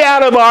totally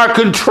out of our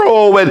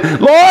control. And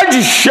Lord,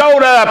 you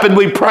showed up, and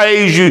we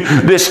praise you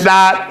this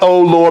night,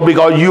 oh Lord,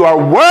 because you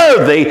are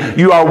worthy.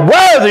 You are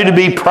worthy to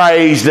be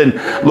praised. And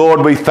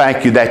Lord, we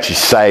thank you that you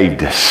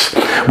saved us.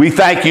 We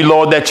thank you,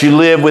 Lord, that you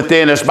live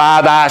within us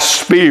by thy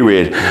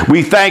Spirit.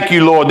 We thank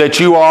you, Lord, that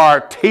you are our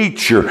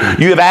teacher.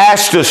 You have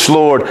asked us,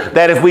 Lord,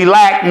 that if we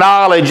lack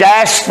knowledge,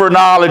 ask for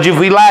knowledge. If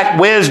we lack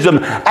wisdom,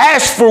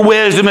 ask for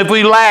wisdom. If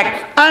we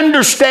lack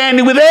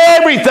understanding, with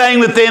everything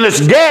within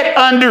us, get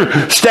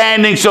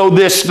understanding. So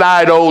this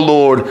night, oh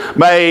Lord,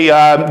 may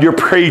your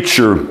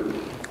preacher,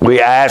 we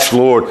ask,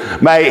 Lord,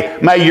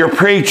 may your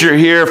preacher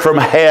hear from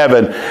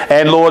heaven.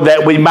 And Lord,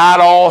 that we might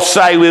all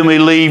say when we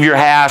leave your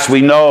house,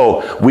 we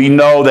know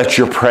that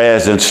your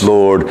presence,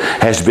 Lord,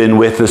 has been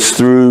with us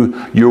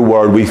through your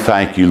word. We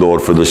thank you,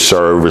 Lord, for the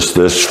service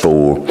this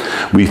far.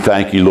 We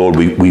thank you, Lord,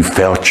 we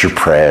felt your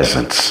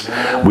presence.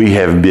 We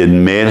have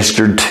been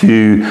ministered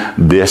to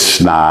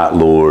this night,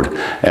 Lord,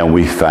 and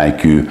we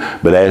thank you.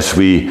 But as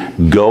we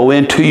go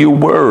into your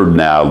word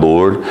now,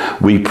 Lord,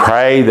 we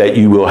pray that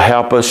you will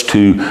help us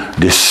to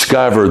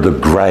discover the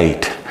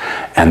great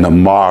and the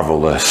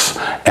marvelous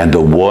and the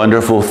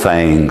wonderful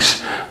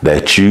things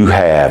that you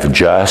have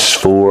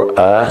just for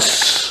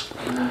us.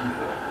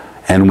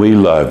 And we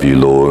love you,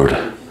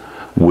 Lord.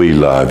 We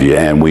love you.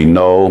 And we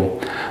know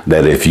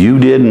that if you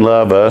didn't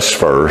love us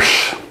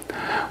first,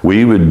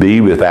 we would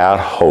be without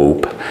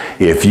hope.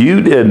 If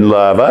you didn't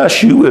love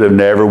us, you would have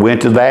never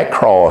went to that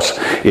cross.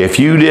 If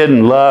you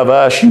didn't love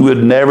us, you would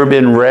have never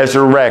been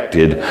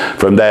resurrected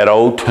from that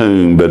old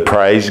tomb. But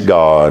praise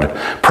God.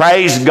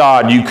 Praise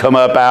God, you come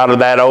up out of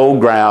that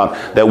old ground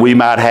that we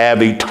might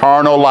have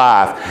eternal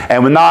life.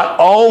 And not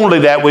only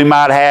that we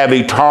might have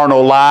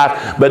eternal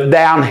life, but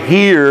down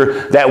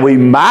here that we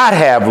might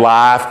have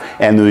life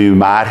and we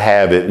might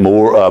have it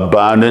more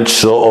abundant.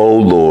 So, oh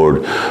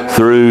Lord,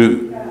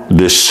 through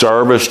this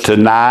service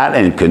tonight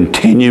and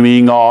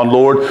continuing on,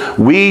 Lord,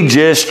 we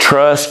just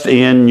trust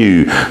in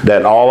you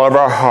that all of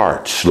our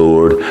hearts,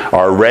 Lord,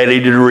 are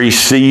ready to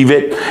receive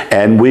it,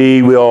 and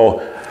we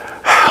will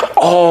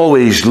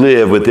always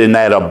live within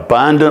that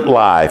abundant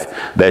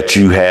life that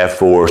you have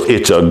for us.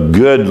 It's a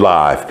good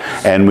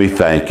life, and we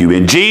thank you.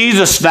 In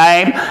Jesus'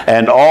 name,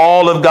 and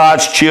all of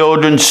God's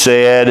children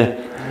said,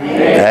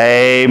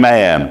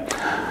 Amen.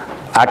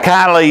 I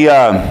kindly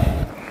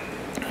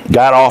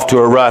got off to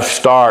a rough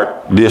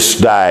start this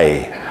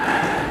day.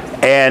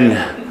 And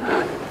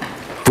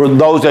for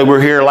those that were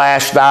here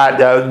last night,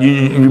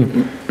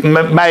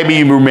 maybe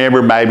you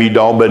remember, maybe you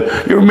don't,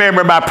 but you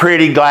remember my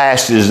pretty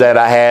glasses that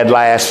I had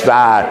last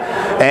night.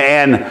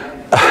 And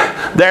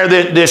there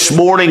this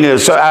morning,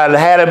 so I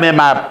had them in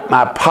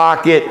my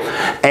pocket,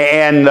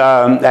 and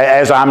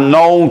as I'm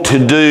known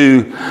to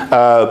do,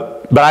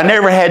 but I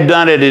never had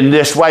done it in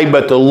this way,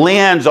 but the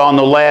lens on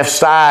the left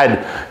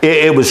side,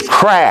 it was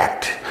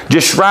cracked.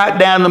 Just right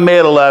down the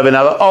middle of it. And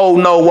I thought, oh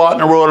no, what in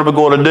the world am I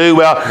going to do?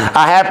 Well,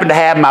 I happened to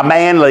have my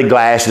manly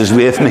glasses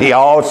with me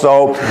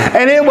also.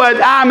 And it was,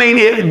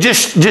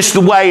 just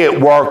the way it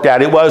worked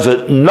out. It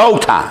wasn't no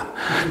time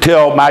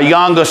till my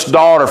youngest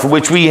daughter, for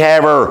which we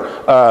have her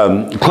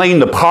clean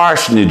the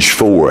parsonage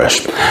for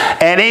us.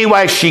 And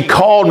anyway, she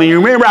called me. You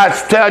remember I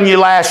was telling you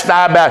last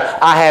night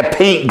about I have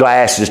pink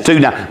glasses too.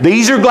 Now,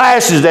 these are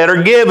glasses that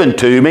are given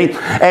to me.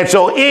 And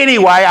so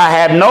anyway, I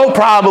have no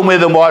problem with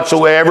them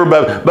whatsoever,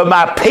 but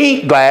my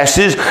pink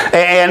glasses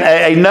and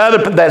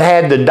another that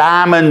had the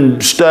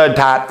diamond stud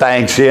type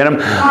things in them,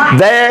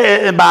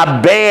 there in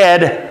my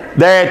bed,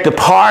 there at the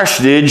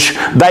parsonage,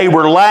 they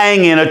were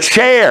laying in a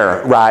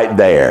chair right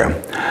there.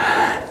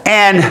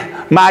 And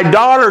my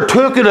daughter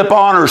took it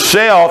upon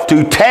herself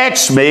to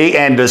text me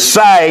and to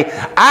say,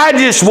 I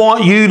just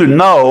want you to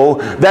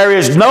know there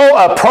is no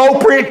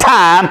appropriate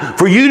time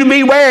for you to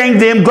be wearing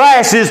them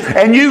glasses,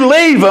 and you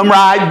leave them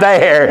right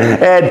there.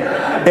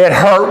 And it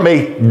hurt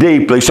me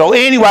deeply. So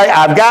anyway,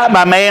 I've got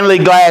my manly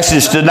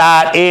glasses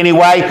tonight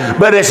anyway,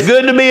 but it's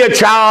good to be a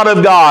child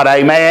of God,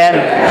 amen?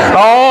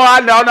 Oh, I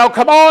no,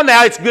 come on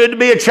now. It's good to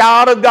be a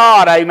child of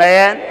God,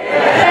 amen?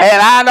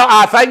 And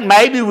I think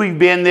maybe we've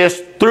been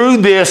through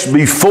this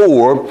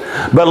before,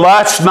 but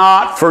let's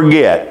not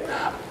forget.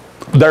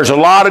 There's a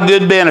lot of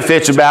good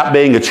benefits about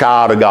being a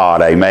child of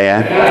God,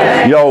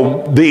 amen? You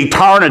know, the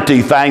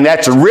eternity thing,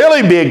 that's a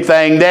really big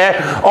thing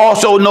there.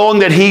 Also knowing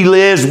that He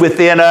lives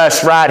within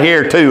us right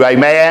here too,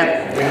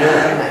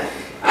 amen?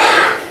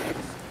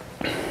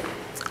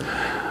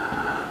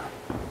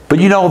 But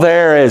you know,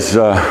 there is,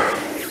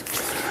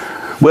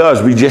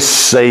 as we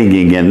just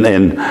singing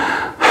and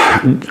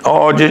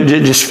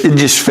it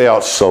just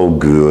felt so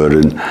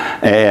good.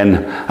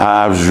 And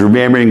I was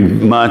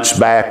remembering months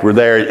back, we're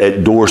there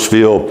at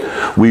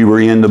Dorsville, we were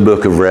in the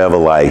book of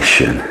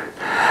Revelation.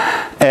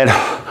 And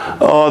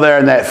there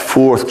in that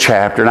 4th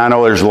chapter, and I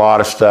know there's a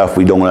lot of stuff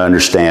we don't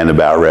understand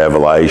about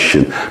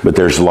Revelation, but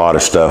there's a lot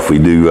of stuff we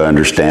do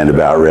understand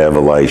about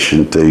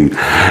Revelation too.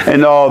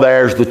 And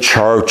there's the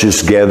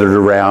churches gathered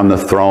around the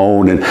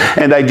throne,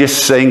 and they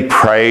just sing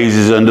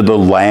praises unto the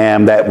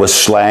Lamb that was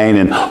slain,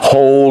 and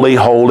holy,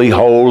 holy,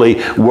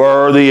 holy,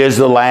 worthy is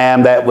the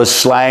Lamb that was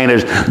slain,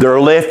 as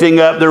they're lifting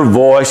up their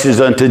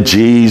voices unto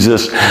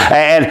Jesus.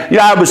 And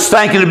I was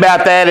thinking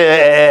about that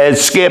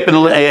as Skip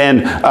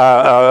and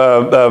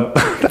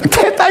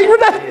can't think of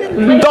her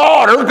name.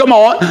 Daughter, come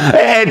on.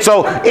 And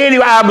so,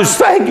 anyway, I was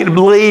thinking,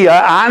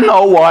 Leah, I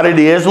know what it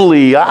is,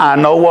 Leah, I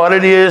know what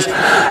it is.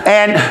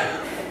 And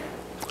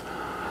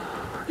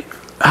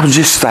I was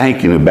just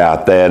thinking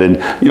about that.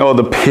 And,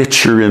 the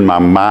picture in my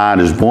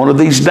mind is one of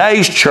these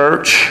days,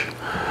 church,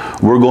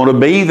 we're going to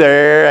be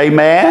there,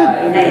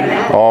 amen?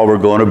 Amen. Oh, we're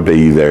going to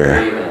be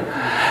there.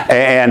 Amen.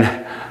 And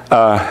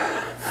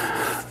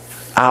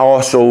I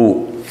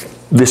also...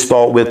 this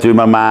thought went through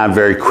my mind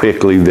very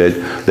quickly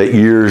that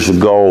years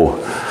ago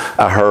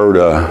I heard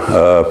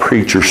a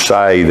preacher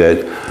say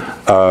that,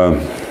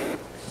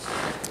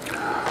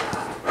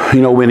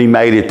 when he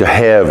made it to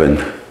heaven,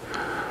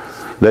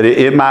 that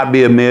it might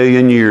be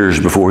 1,000,000 years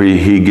before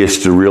he gets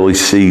to really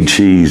see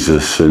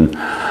Jesus. And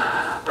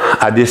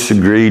I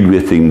disagreed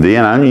with him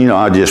then.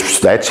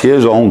 That's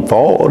his own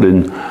thought,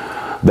 and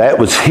that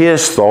was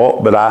his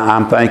thought, but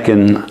I'm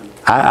thinking,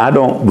 I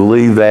don't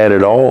believe that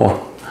at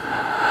all.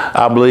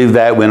 I believe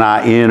that when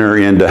I enter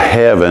into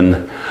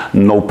heaven,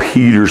 no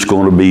Peter's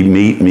going to be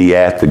meet me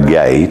at the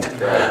gate.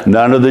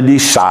 None of the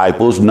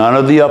disciples, none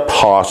of the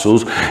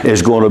apostles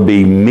is going to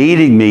be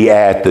meeting me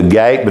at the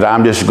gate, but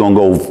I'm just going to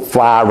go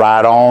fly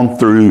right on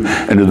through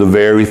into the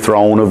very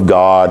throne of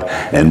God.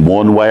 And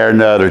one way or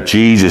another,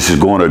 Jesus is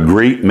going to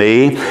greet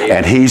me,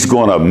 and He's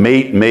going to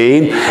meet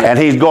me, and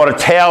He's going to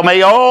tell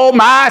me, oh,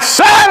 my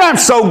son, I'm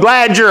so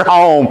glad you're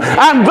home.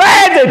 I'm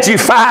glad that you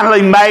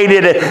finally made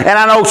it. And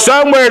I know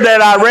somewhere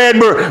that I read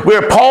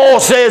where Paul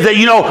says that,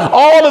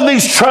 all of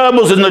these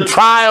troubles and the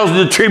trials and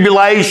the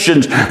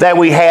tribulations that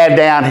we had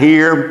down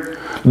here,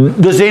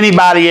 does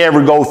anybody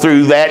ever go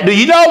through that? Do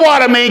you know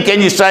what I mean?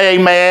 Can you say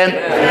amen?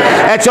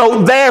 And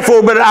so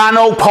therefore, but I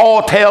know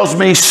Paul tells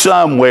me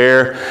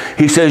somewhere,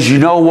 he says, you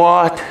know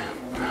what?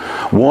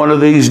 One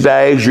of these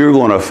days you're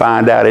going to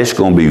find out it's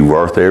going to be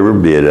worth every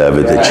bit of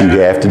it that you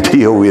have to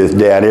deal with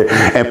down here.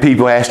 And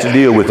people have to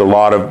deal with a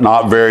lot of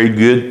not very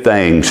good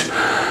things.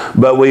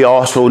 But we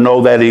also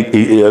know that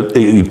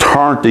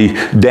eternity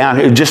down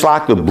here, just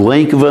like the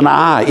blink of an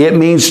eye, it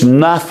means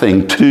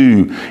nothing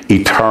to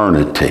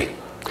eternity.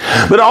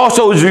 But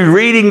also as we're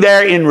reading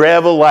there in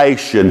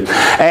Revelation,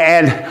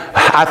 and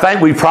I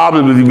think we've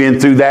probably been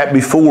through that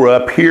before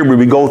up here, but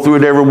we go through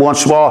it every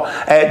once in a while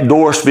at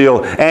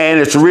Dorsville, and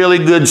it's a really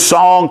good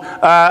song.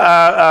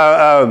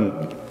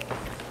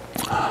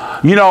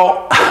 We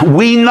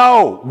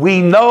know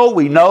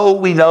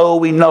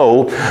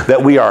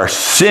that we are a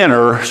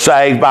sinner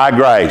saved by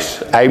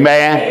grace.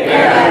 Amen?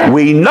 Amen.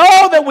 We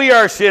know that we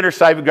are a sinner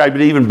saved by grace,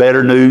 but even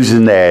better news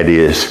than that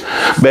is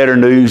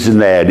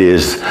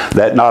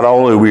that not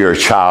only we are a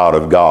child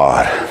of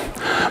God,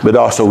 but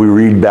also we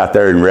read about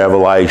there in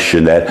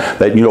Revelation that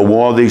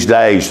one of these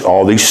days,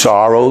 all these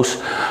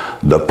sorrows,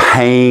 the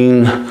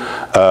pain,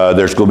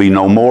 there's going to be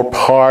no more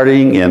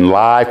parting in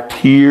life.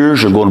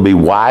 Tears are going to be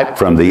wiped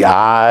from the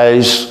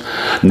eyes.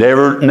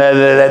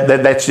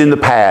 That's in the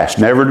past,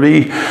 never to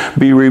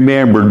be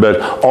remembered.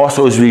 But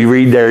also as we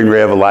read there in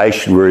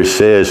Revelation where it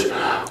says,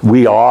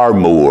 we are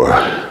more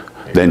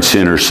than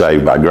sinners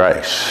saved by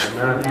grace.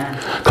 Amen.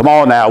 Come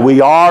on now, we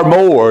are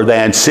more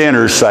than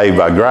sinners saved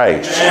by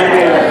grace.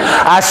 Amen.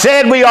 I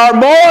said we are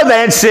more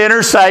than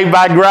sinners saved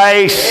by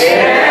grace.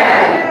 Amen.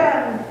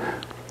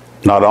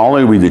 Not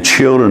only are we the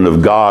children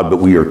of God, but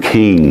we are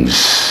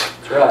kings.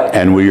 Right.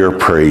 And we are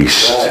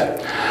priests. Right.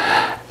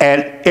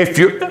 And if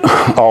you're,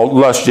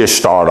 let's just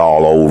start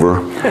all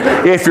over.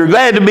 If you're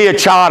glad to be a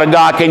child of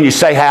God, can you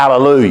say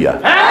hallelujah?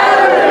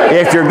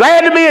 Hallelujah. If you're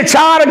glad to be a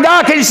child of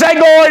God, can you say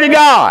glory to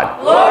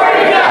God?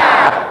 Glory to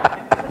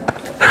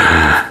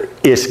God.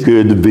 It's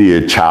good to be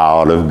a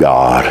child of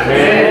God.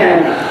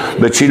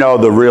 Amen. But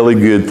the really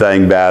good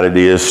thing about it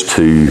is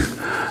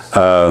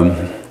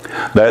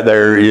that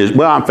there is, in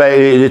fact,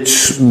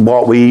 it's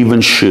what we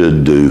even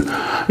should do.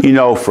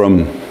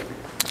 From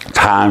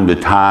time to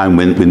time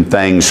when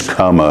things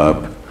come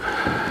up.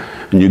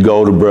 And you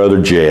go to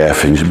Brother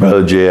Jeff and you say,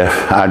 Brother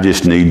Jeff, I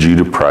just need you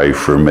to pray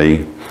for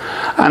me.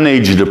 I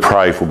need you to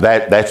pray for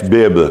that. That's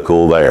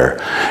biblical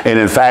there. And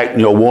in fact,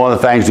 one of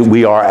the things that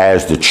we are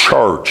as the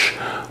church,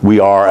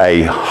 we are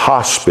a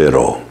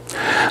hospital.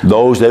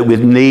 Those that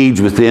with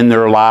needs within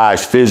their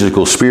lives,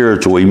 physical,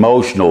 spiritual,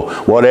 emotional,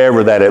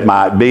 whatever that it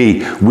might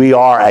be, we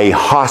are a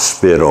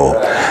hospital.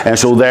 And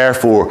so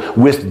therefore,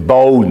 with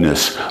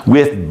boldness,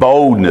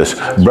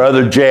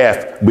 Brother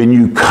Jeff, when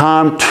you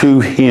come to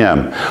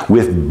him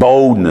with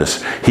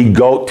boldness, he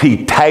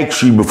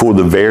takes you before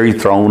the very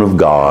throne of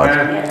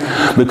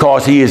God.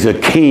 Because he is a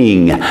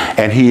king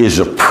and he is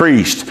a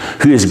priest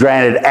who is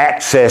granted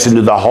access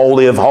into the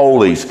Holy of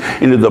Holies,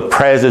 into the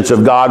presence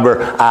of God,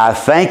 where I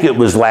think it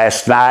was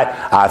last night,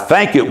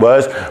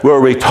 where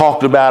we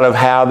talked about of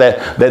how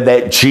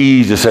that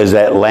Jesus, as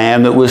that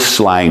lamb that was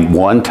slain,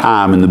 one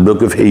time in the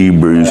book of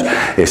Hebrews,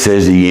 it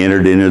says he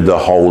entered into the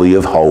Holy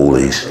of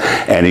Holies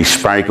and he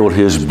sprinkled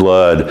his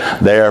blood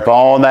there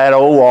upon that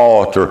old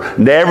altar,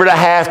 never to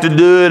have to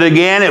do it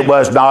again. It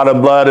was not a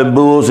blood of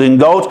bulls and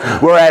goats,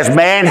 whereas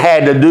man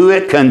had to do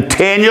it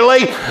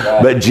continually,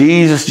 but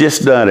Jesus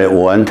just done it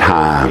one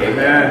time.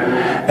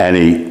 Amen. And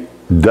he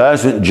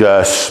doesn't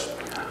just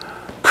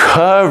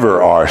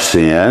cover our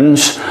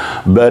sins,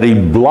 but he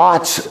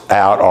blots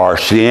out our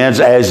sins,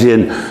 as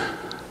in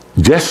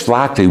just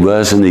like he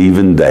wasn't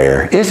even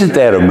there. Isn't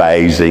that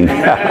amazing?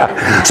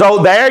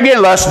 So there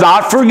again, let's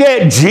not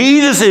forget,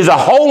 Jesus is a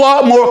whole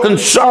lot more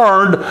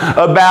concerned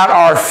about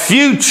our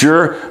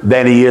future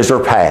than he is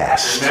our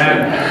past.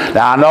 Amen.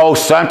 Now I know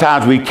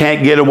sometimes we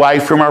can't get away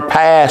from our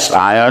past.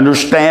 I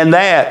understand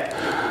that.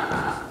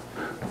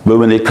 But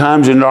when it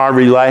comes into our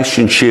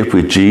relationship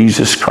with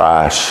Jesus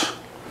Christ,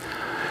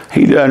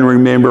 he doesn't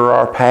remember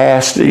our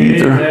past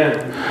either.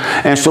 Amen.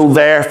 And so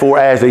therefore,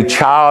 as a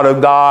child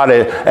of God,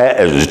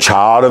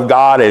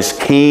 as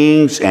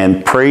kings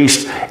and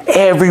priests,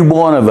 every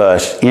one of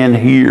us in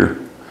here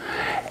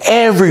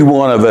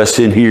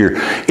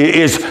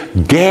is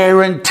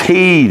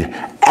guaranteed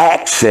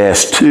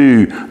access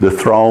to the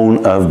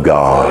throne of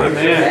God.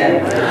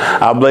 Amen.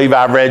 I believe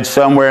I read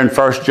somewhere in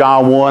 1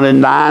 John 1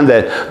 and 9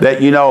 that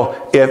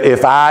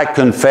if I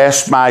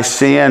confess my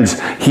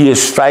sins, he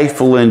is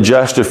faithful and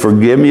just to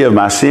forgive me of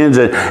my sins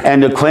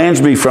and to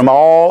cleanse me from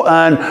all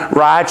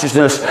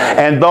unrighteousness.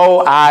 And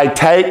though I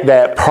take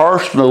that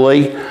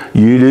personally,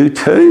 you do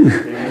too.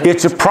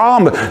 It's a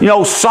promise.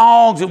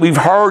 Songs that we've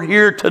heard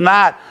here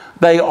tonight,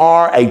 they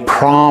are a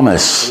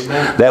promise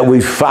that we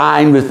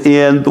find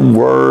within the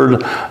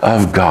Word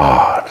of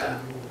God.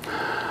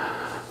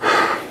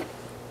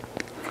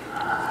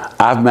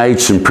 I've made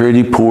some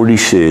pretty poor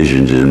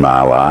decisions in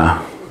my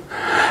life.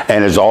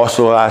 And as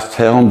also I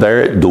tell them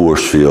there at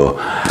Dorsville,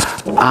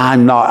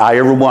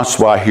 every once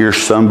in a while I hear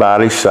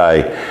somebody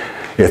say,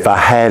 if I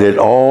had it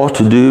all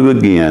to do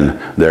again,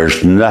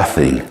 there's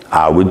nothing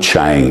I would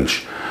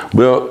change.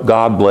 Well,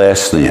 God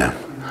bless them.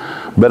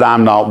 But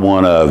I'm not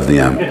one of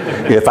them.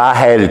 If I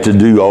had it to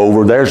do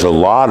over, there's a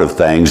lot of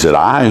things that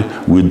I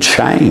would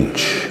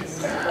change.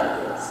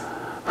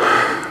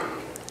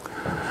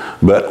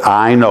 But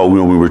I know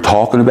when we were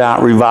talking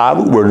about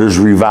revival, where does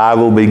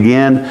revival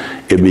begin?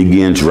 It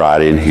begins right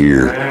in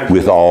here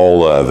with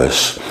all of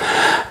us.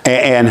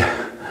 And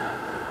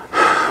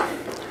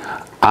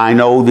I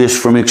know this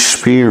from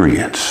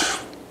experience.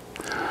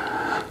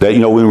 That,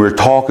 when we're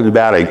talking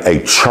about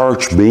a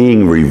church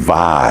being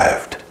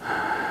revived,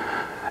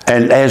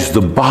 and as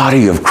the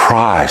body of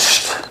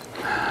Christ,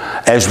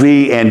 as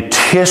we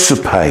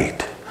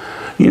anticipate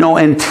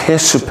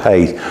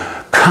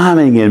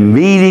coming and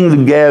meeting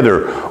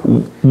together,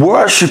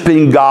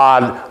 worshiping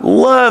God,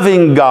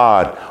 loving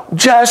God,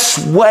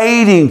 just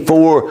waiting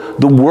for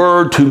the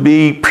word to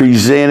be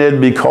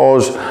presented,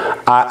 because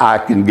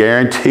I can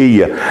guarantee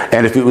you,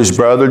 and if it was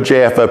Brother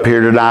Jeff up here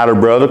tonight or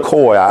Brother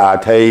Coy, I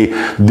tell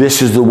you,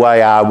 this is the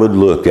way I would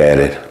look at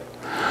it.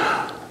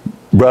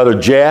 Brother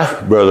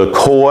Jeff, Brother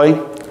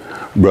Coy,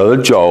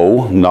 Brother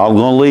Joel, not going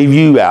to leave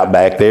you out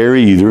back there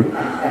either.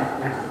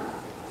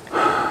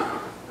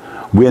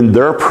 When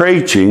they're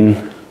preaching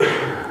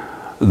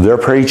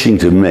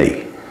to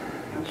me.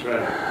 That's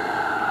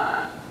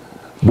right.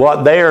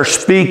 What they are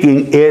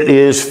speaking, it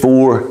is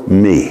for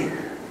me.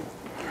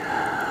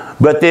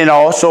 But then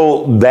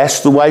also, that's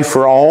the way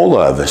for all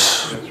of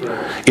us. That's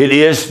right. It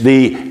is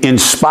the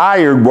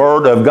inspired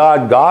Word of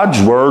God,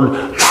 God's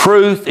Word,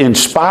 truth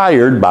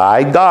inspired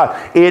by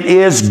God. It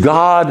is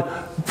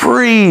God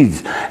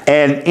breathed.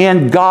 And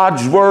in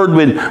God's Word,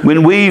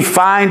 when we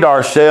find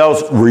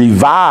ourselves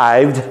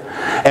revived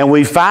and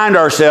we find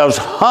ourselves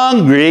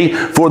hungry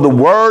for the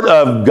Word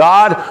of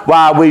God,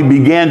 while we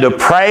begin to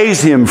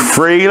praise Him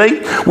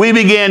freely, we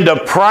begin to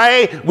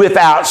pray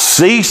without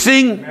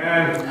ceasing.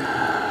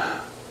 Amen.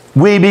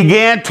 We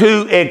begin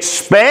to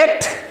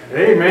expect.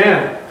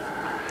 Amen.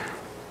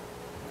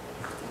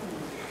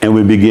 And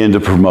we begin to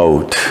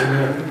promote.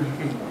 Amen.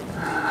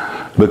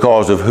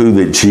 Because of who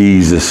that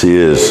Jesus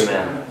is.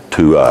 Amen.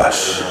 To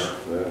us.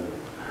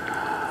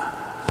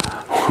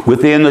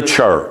 Within the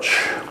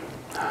church,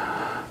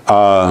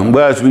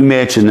 well, as we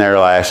mentioned there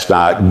last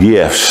night,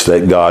 gifts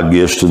that God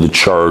gives to the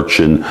church,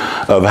 and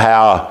of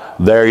how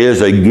there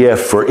is a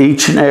gift for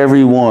each and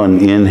every one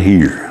in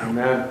here.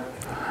 Amen.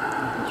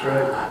 That's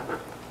right.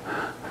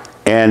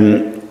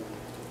 And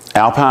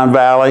Alpine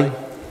Valley,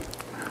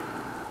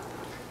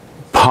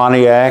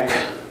 Pontiac,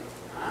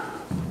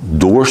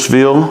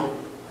 Dorsville,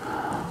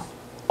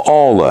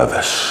 all of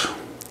us,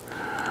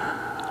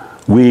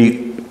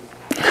 we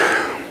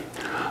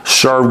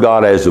serve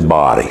God as a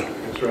body.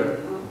 That's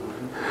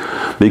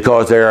right.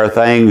 Because there are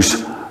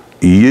things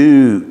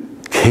you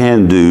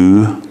can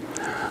do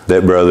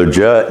that Brother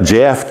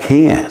Jeff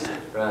can't.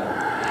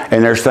 Right.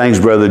 And there's things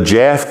Brother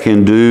Jeff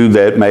can do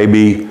that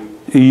maybe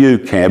you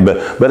can't.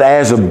 But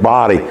as a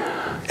body,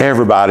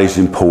 everybody's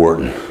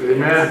important.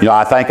 Amen. You know,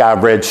 I think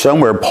I've read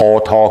somewhere Paul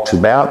talks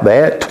about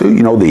that too.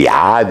 You know, the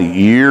eye, the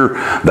ear,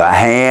 the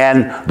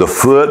hand, the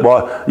foot.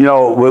 Well, you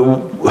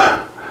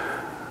know,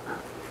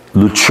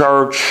 the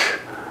church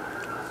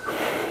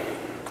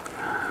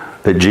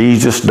that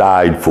Jesus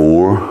died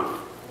for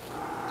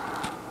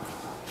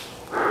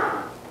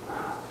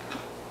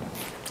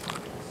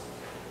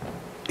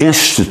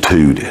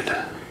instituted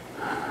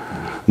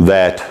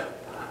that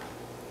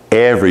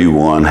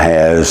everyone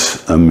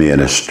has a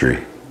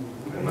ministry.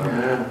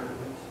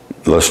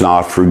 Let's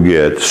not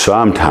forget,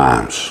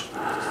 sometimes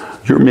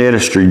your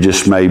ministry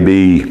just may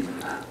be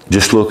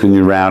just looking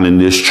around in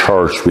this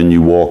church when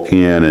you walk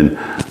in and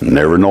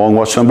never knowing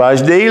what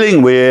somebody's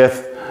dealing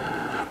with,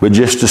 but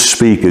just to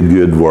speak a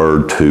good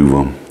word to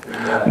them.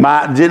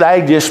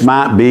 They just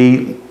might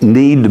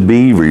need to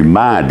be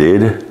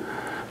reminded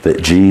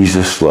that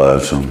Jesus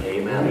loves them.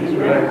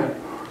 Amen.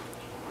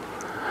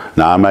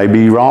 Now, I may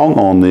be wrong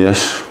on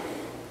this.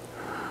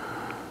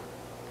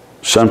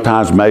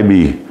 Sometimes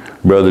maybe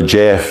Brother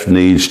Jeff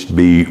needs to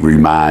be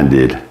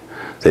reminded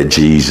that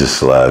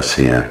Jesus loves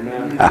him.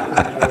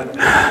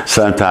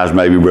 Sometimes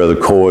maybe Brother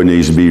Coy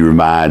needs to be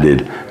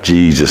reminded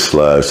Jesus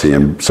loves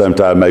him.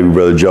 Sometimes maybe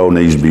Brother Joe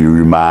needs to be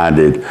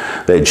reminded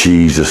that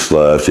Jesus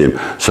loves him.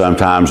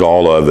 Sometimes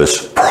all of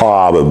us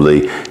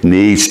probably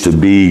needs to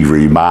be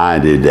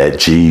reminded that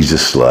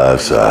Jesus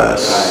loves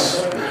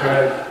us.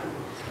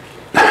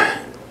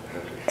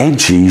 And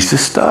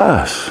Jesus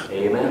does.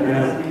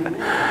 Amen.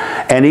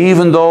 And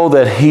even though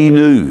that he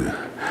knew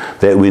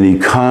that when he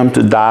come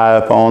to die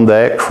upon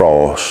that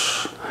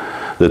cross,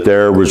 that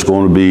there was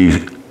going to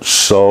be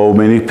so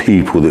many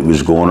people that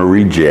was going to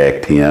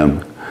reject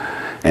him,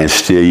 and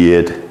still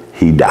yet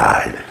he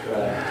died.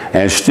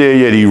 And still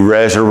yet he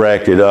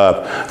resurrected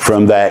up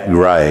from that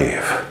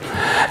grave.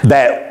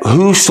 That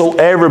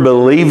whosoever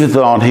believeth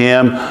on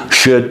him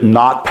should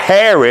not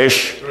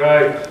perish,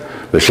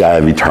 but shall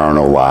have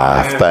eternal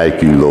life.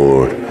 Thank you,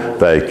 Lord.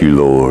 Thank you,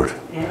 Lord.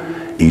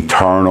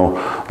 Eternal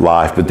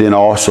life. But then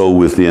also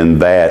within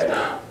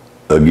that,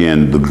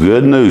 again, the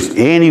good news,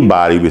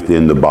 anybody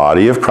within the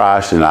body of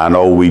Christ, and I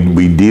know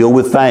we deal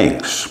with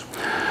things.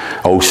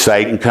 Oh,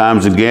 Satan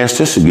comes against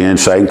us. Again,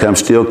 Satan comes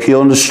steal,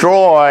 kill, and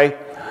destroy.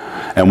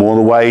 And one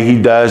of the ways he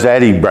does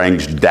that, he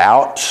brings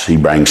doubts, he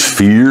brings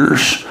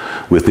fears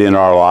within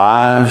our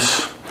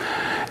lives.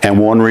 And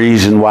one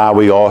reason why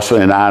we also,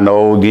 and I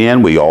know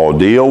again, we all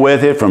deal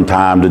with it from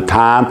time to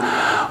time,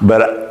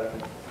 but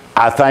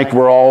I think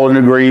we're all in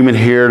agreement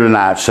here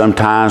tonight.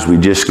 Sometimes we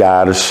just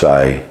got to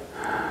say,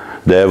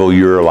 devil,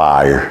 you're a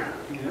liar.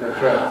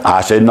 That's right.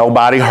 I said,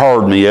 nobody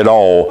heard me at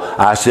all.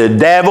 I said,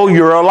 devil,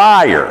 you're a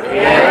liar.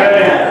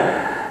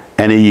 Amen.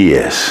 And he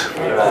is.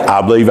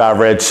 I believe I've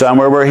read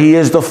somewhere where he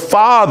is the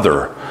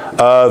father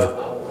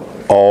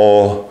of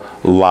all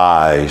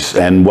lies.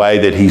 And the way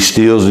that he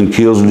steals and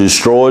kills and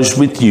destroys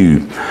with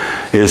you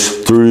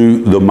is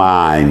through the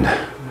mind.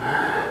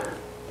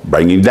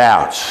 Bringing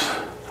doubts.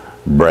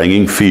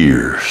 Bringing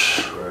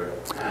fears.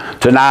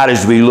 Tonight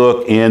as we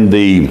look in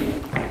the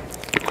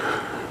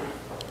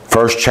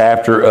first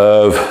chapter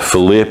of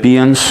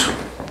Philippians,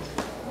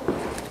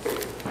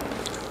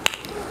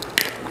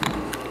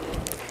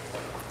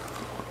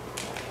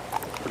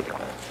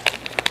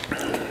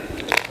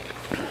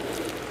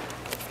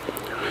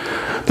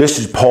 this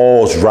is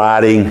Paul's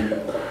writing.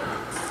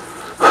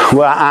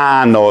 Well,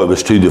 I know it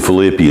was to the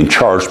Philippian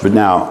church, but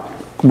now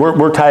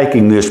we're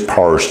taking this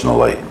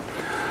personally.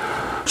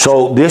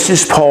 So this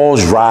is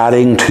Paul's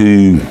writing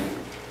to,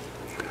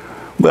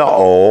 well,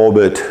 all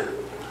but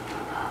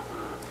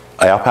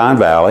Alpine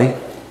Valley,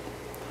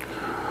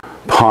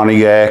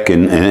 Pontiac,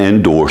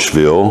 and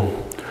Dorsville.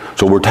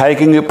 So we're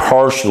taking it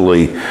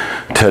personally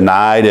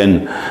tonight,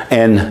 and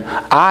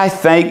I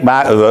think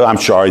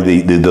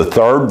the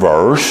third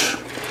verse,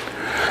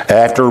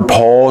 after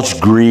Paul's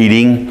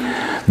greeting,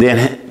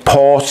 then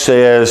Paul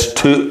says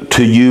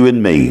to you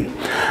and me,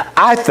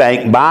 I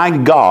thank my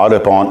God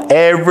upon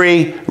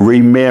every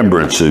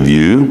remembrance of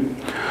you,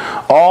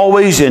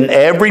 always in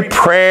every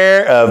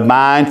prayer of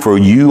mine for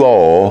you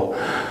all,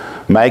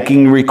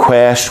 making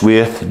requests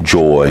with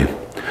joy.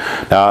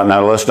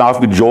 Now let's not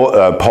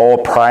forget Paul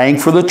praying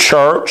for the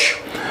church,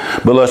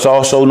 but let's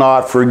also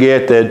not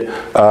forget that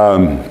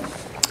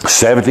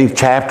 17th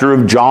chapter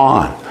of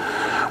John,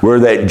 where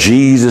that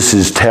Jesus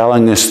is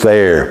telling us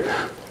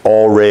there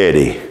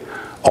already.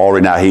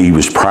 Now he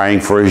was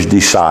praying for his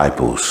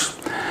disciples.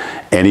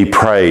 And he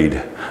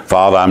prayed,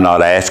 Father, I'm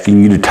not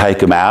asking you to take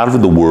them out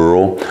of the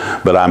world,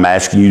 but I'm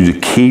asking you to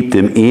keep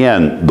them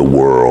in the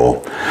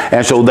world.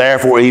 And so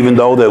therefore, even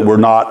though that we're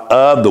not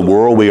of the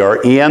world, we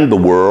are in the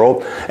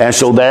world. And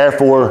so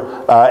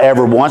therefore,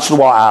 every once in a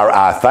while,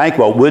 I think,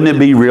 well, wouldn't it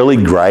be really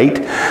great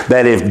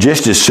that if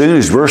just as soon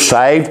as we're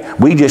saved,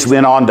 we just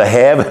went on to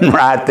heaven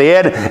right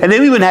then, and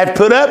then we wouldn't have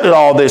to put up with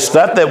all this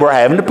stuff that we're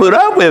having to put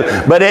up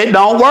with. But it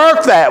don't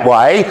work that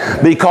way,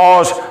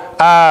 because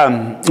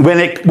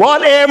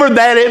whatever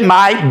that it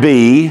might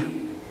be,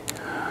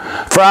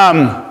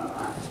 from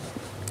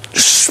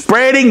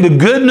spreading the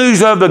good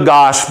news of the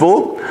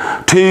gospel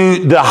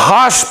to the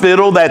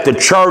hospital that the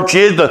church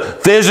is, the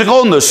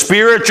physical and the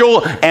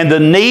spiritual and the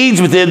needs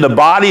within the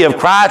body of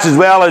Christ, as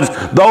well as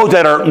those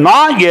that are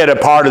not yet a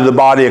part of the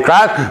body of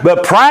Christ,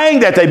 but praying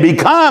that they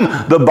become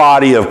the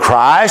body of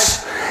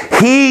Christ.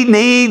 He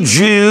needs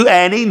you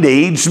and he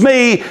needs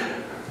me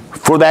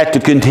for that to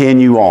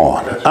continue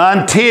on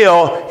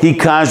until he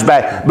comes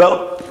back.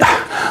 But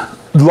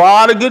a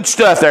lot of good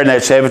stuff there in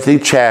that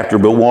 17th chapter,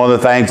 but one of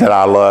the things that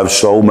I love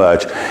so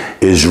much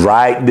is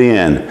right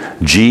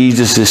then,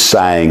 Jesus is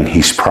saying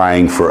he's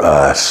praying for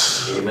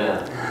us.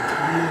 Amen.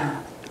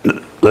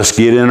 Let's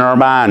get in our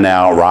mind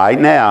now, right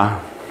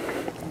now,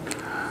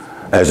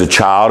 as a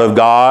child of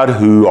God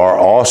who are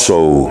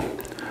also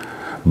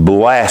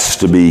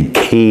blessed to be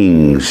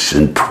kings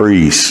and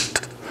priests,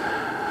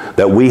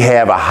 that we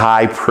have a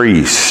high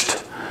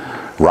priest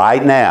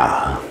right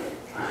now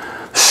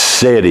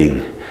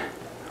sitting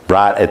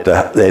right at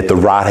the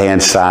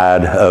right-hand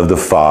side of the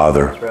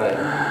Father. That's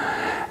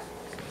right.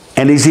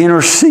 And he's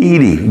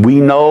interceding. We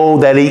know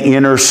that he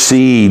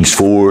intercedes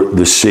for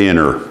the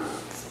sinner.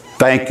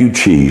 Thank you,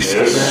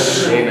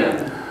 Jesus.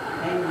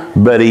 Amen.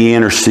 But he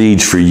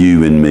intercedes for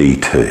you and me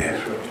too.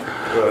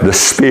 The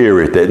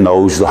Spirit that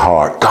knows the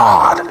heart.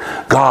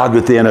 God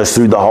within us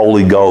through the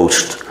Holy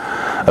Ghost.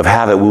 Of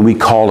how that when we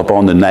call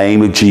upon the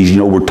name of Jesus,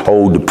 we're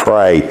told to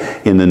pray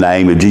in the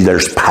name of Jesus.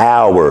 There's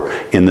power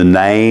in the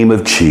name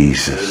of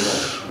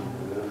Jesus.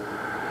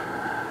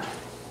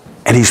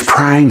 And he's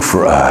praying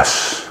for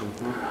us.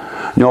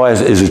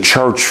 As a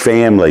church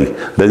family,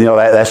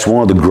 that's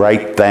one of the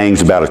great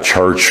things about a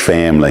church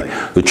family.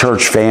 The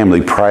church family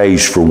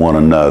prays for one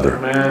another.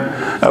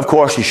 Amen. Of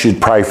course, you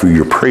should pray for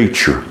your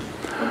preacher.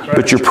 Right.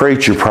 But your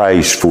preacher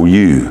prays for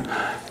you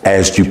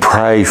as you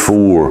pray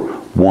for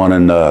one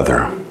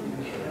another.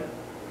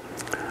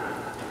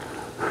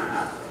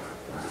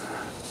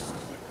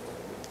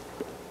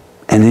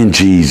 And then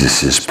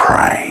Jesus is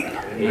praying.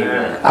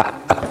 Amen.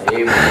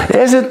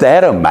 Isn't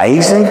that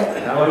amazing?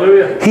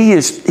 Hallelujah. He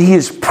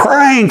is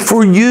praying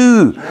for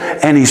you,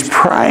 and he's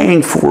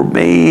praying for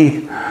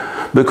me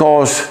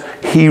because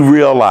he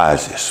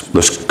realizes.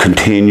 Let's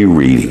continue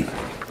reading.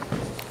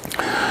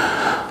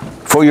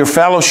 For your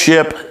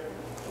fellowship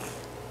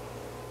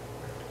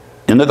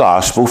in the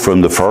gospel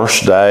from the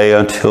first day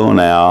until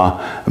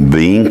now,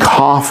 being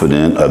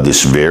confident of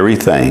this very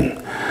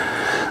thing,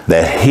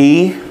 that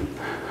he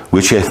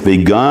which hath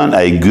begun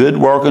a good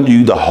work in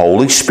you, the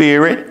Holy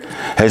Spirit,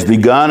 has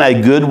begun a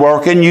good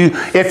work in you.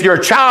 If you're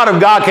a child of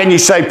God, can you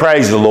say,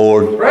 praise the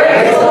Lord?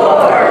 Praise the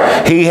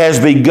Lord. He has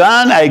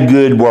begun a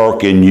good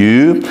work in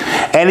you,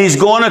 and he's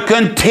going to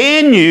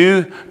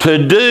continue to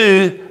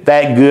do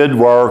that good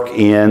work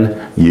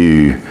in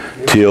you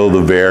till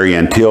the very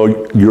end,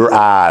 till your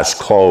eyes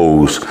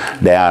close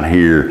down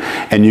here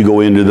and you go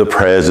into the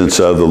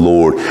presence of the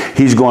Lord.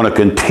 He's going to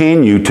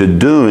continue to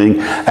doing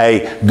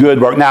a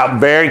good work. Now,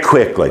 very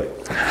quickly,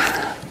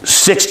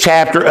 6th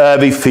chapter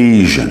of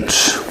Ephesians.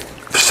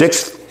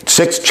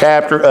 6th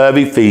chapter of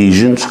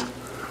Ephesians.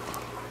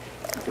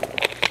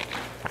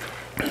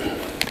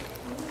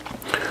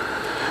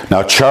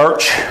 Now,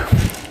 church,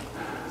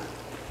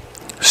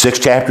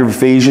 6th chapter of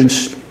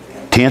Ephesians,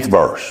 10th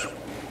verse.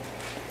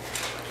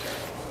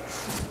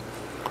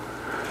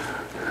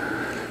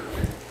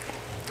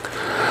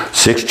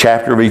 Sixth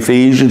chapter of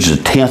Ephesians,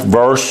 the 10th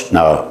verse.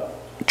 Now,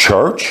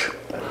 church,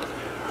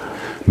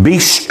 be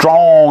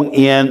strong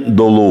in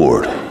the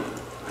Lord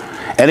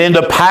and in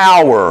the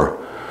power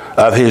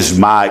of his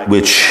might,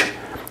 which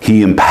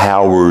he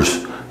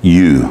empowers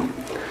you.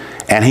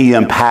 And he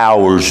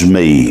empowers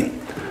me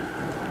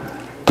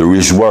through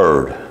his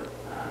word,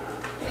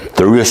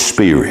 through his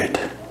Spirit,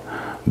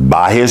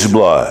 by his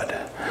blood.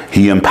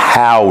 He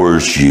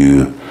empowers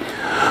you.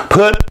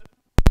 Put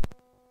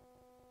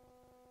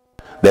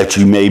that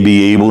you may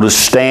be able to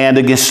stand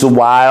against the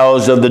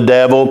wiles of the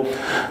devil,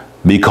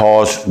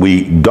 because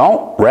we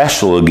don't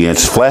wrestle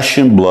against flesh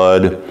and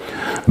blood,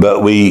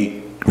 but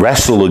we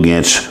wrestle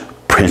against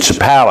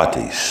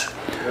principalities,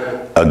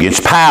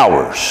 against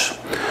powers,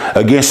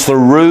 against the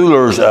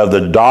rulers of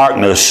the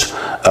darkness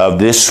of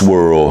this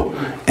world,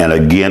 and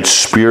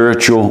against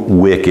spiritual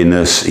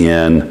wickedness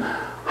in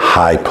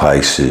high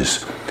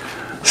places.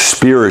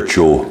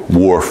 Spiritual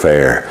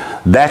warfare.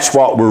 That's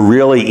what we're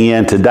really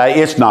in today.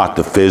 It's not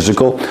the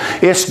physical.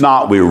 It's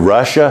not with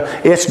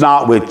Russia. It's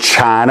not with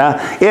China.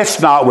 It's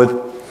not with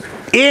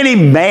any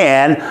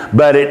man,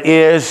 but it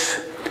is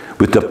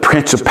with the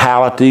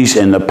principalities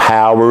and the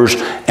powers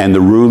and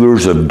the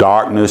rulers of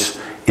darkness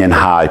in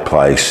high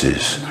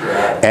places.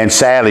 And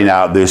sadly,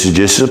 now, this is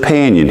just an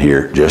opinion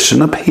here, just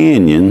an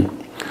opinion,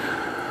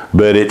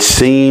 but it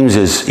seems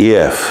as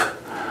if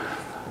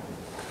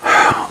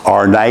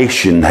our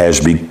nation has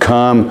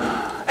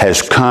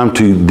come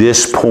to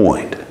this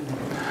point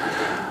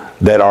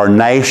that our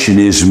nation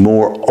is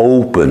more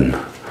open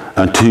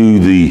unto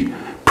the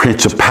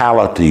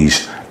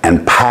principalities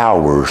and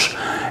powers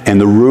and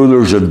the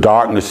rulers of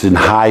darkness in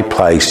high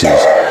places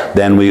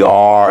than we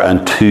are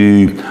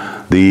unto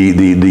the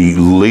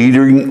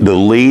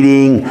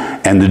leading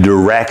and the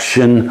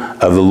direction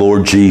of the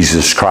Lord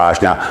Jesus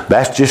Christ. Now,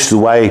 that's just the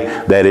way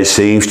that it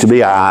seems to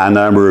be. A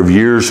number of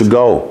years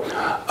ago,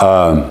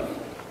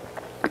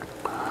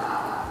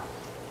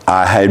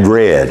 I had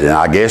read, and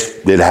I guess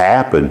it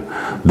happened,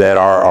 that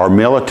our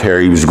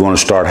military was going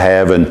to start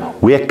having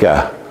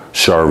Wicca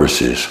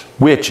services,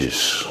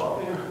 witches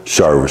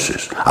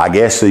services. I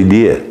guess they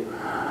did.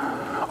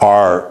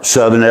 Our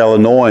Southern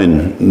Illinois,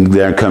 and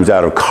there comes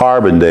out of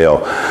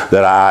Carbondale,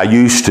 that I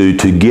used to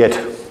get,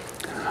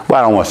 well,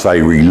 I don't want to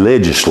say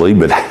religiously,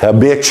 but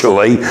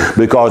habitually,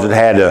 because it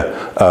had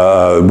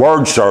a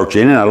word search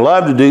in it. I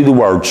love to do the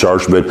word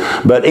search,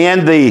 but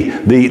in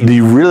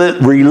the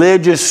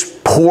religious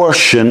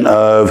portion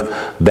of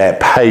that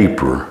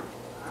paper,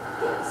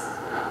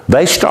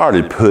 they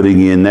started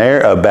putting in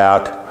there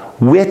about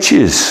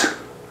witches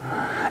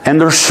and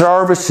their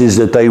services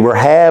that they were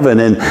having,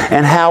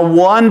 and how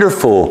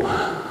wonderful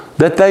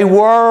that they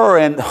were.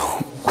 And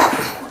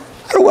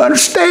I don't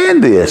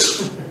understand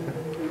this.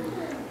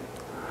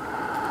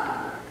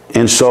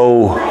 And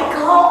so, they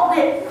called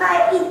it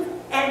faith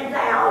and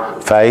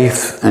values.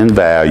 Faith and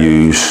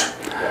values.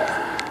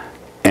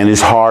 And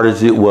as hard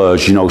as it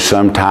was, you know,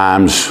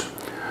 sometimes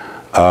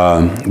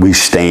we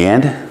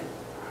stand,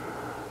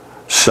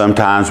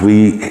 sometimes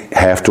we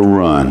have to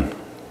run.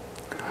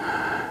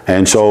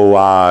 And so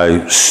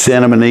I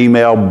sent him an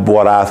email,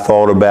 what I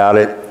thought about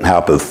it, how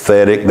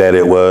pathetic that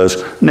it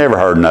was. Never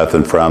heard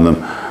nothing from them.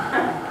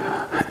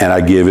 And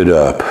I give it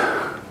up.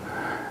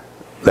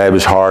 That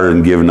was harder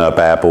than giving up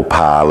apple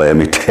pie, let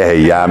me tell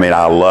you. I mean,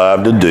 I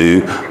love to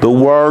do the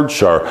word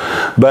search.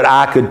 But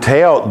I could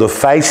tell the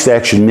faith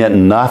section meant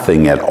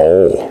nothing at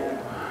all.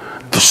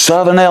 The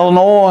Southern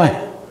Illinois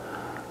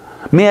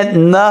meant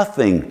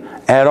nothing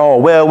at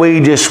all. Well, we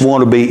just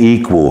want to be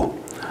equal.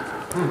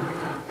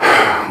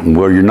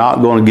 Well, you're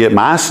not going to get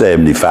my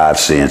 75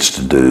 cents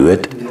to do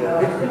it.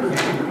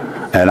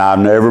 And I've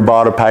never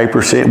bought a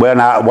paper cent. Well,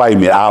 now, wait a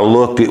minute. I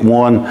looked at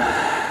one,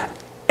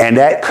 and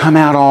that come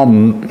out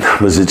on,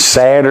 was it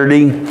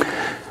Saturday?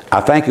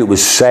 I think it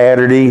was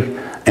Saturday.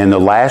 And the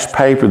last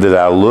paper that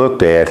I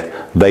looked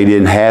at, they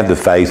didn't have the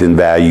faith and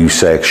value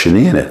section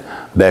in it.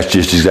 That's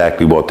just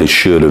exactly what they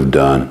should have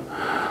done.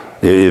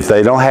 If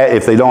they don't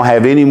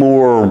have any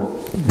more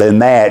than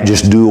that,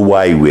 just do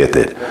away with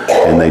it.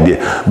 And they did.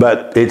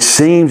 But it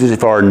seems as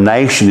if our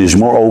nation is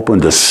more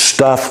open to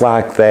stuff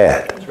like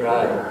that. That's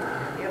right.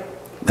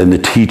 Than the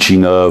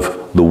teaching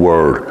of the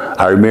Word.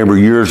 I remember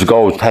years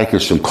ago I was taking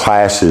some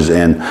classes,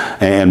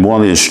 and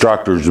one of the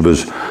instructors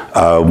was,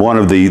 one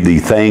of the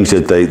things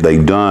that they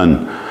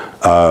done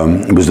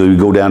was they would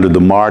go down to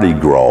the Mardi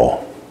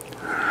Gras.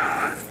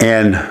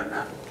 And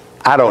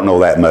I don't know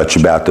that much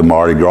about the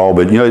Mardi Gras,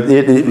 but you know,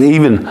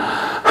 even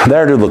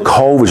there to the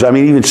COVID, I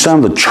mean, even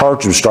some of the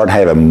churches started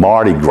having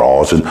Mardi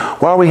Gras. And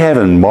why are we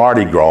having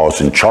Mardi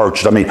Gras in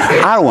churches? I mean,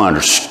 I don't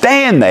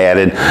understand that.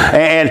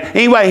 And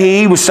anyway,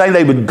 he was saying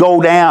they would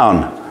go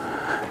down.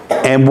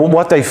 And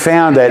what they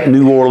found at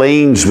New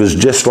Orleans was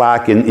just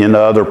like in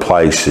other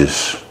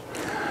places.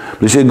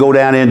 They said go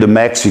down into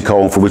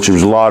Mexico, for which there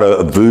was a lot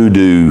of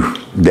voodoo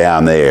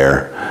down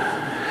there.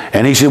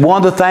 And he said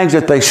one of the things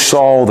that they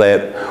saw,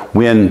 that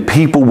when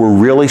people were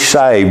really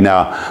saved,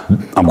 now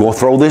I'm going to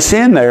throw this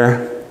in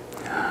there,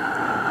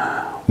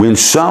 when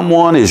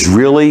someone is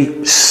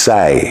really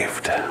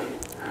saved,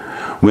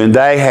 when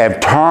they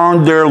have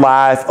turned their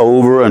life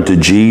over unto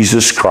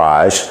Jesus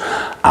Christ,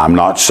 I'm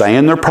not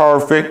saying they're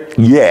perfect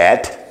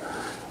yet,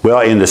 well,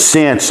 in the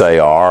sense they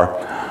are,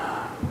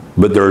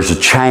 but there's a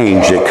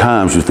change that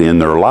comes within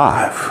their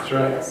life. That's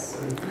right.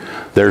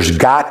 There's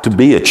got to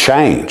be a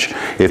change.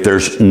 If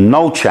there's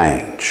no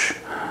change,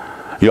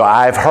 you know,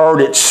 I've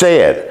heard it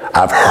said,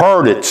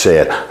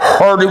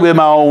 heard it with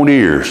my own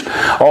ears.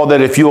 Oh,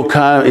 that if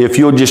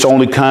you'll just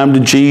only come to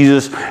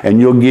Jesus and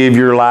you'll give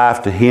your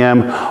life to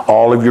Him,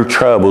 all of your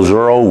troubles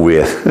are over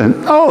with.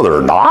 No,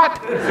 they're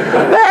not.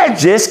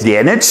 That's just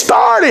getting it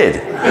started.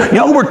 You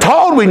know, we're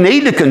told we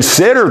need to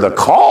consider the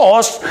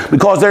cost,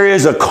 because there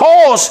is a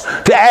cost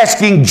to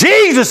asking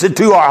Jesus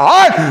into our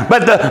heart.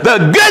 But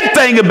the good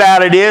thing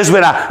about it is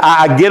when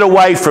I get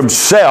away from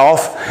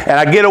self, and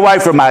I get away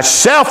from my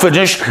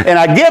selfishness, and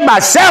I give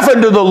myself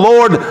into the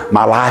Lord,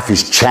 my life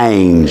is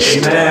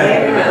changed.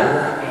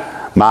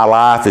 Amen. My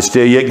life is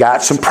still yet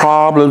got some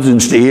problems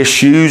and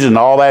issues and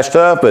all that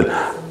stuff, but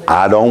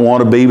I don't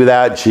want to be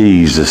without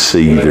Jesus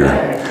either.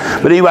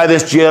 But anyway,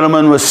 this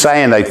gentleman was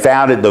saying they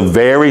found it the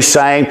very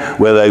same,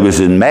 whether it was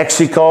in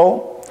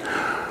Mexico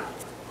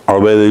or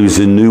whether it was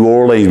in New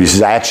Orleans. He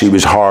says actually it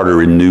was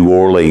harder in New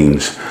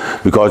Orleans,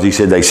 because he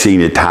said they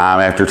seen it time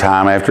after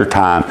time after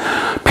time.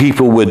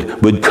 People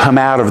would come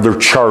out of their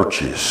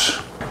churches,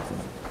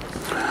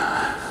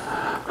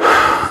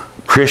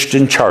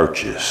 Christian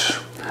churches,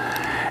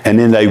 and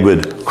then they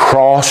would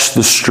cross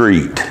the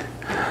street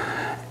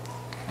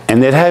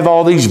and they'd have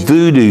all these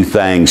voodoo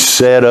things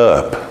set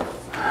up.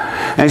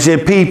 And he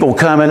said people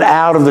coming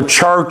out of the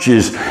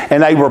churches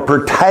and they were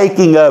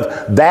partaking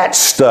of that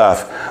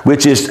stuff,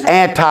 which is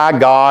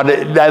anti-God.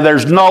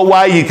 There's no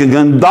way you can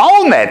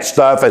condone that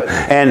stuff.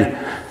 And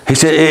he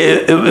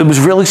said it was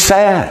really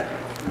sad.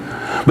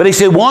 But he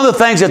said one of the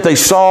things that they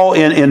saw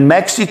in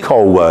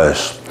Mexico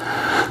was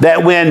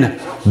that when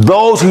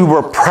those who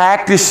were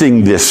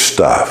practicing this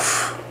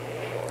stuff,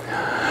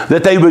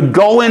 that they would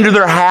go into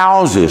their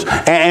houses,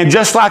 and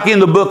just like in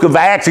the book of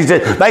Acts, he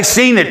said, they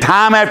seen it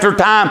time after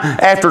time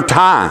after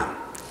time.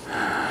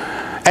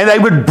 And they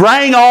would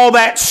bring all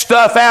that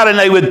stuff out and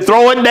they would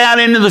throw it down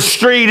into the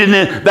street and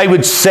then they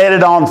would set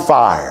it on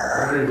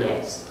fire.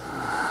 Yes.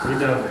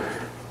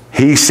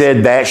 He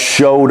said that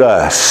showed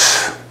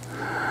us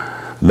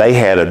they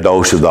had a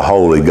dose of the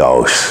Holy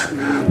Ghost.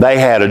 They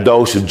had a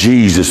dose of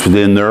Jesus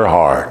within their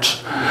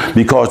hearts,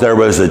 because there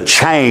was a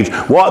change.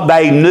 What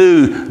they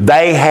knew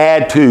they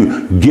had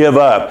to give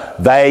up,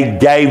 they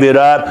gave it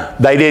up.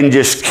 They didn't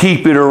just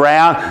keep it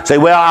around, say,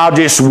 well, I'll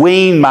just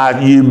wean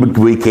you.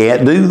 We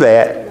can't do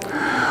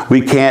that.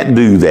 We can't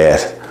do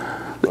that.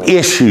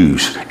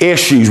 Issues,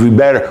 we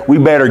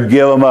better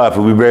give them up,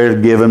 and we better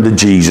give them to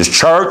Jesus.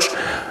 Church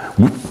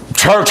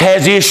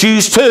has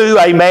issues too,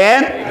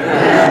 amen?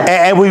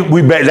 And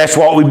that's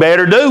what we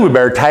better do. We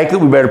better take it,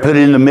 we better put it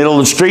in the middle of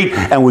the street,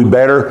 and we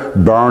better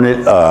burn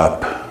it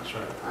up.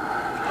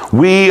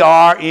 We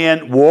are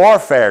in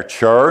warfare,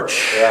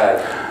 church.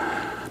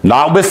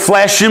 Not with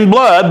flesh and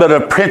blood, but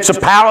of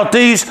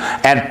principalities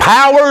and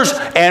powers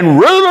and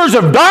rulers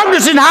of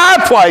darkness in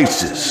high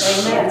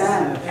places.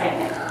 Amen.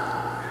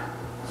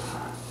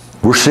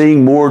 We're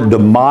seeing more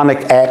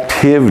demonic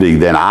activity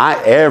than I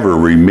ever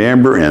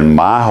remember in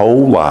my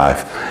whole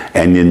life,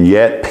 and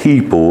yet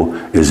people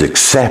is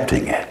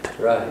accepting it.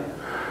 Right.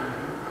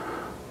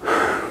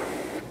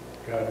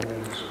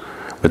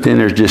 But then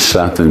there's just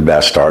something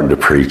about starting to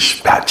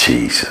preach about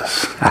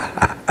Jesus.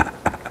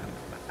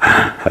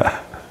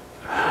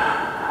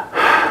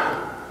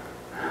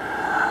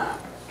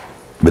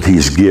 But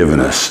He's given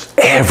us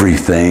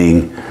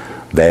everything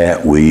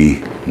that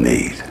we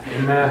need.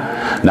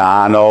 Amen.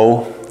 Now I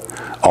know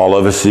all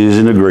of us is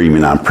in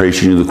agreement. I'm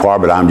preaching to the choir,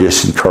 but I'm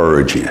just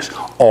encouraging us.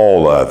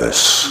 All of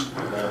us.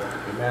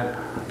 Amen.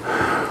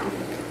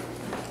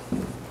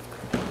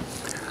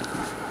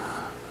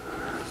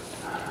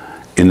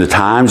 In the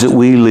times that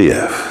we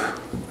live,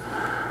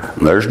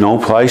 there's no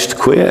place to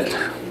quit.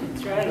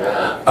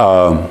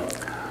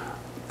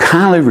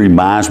 Kind of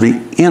reminds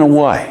me, in a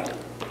way,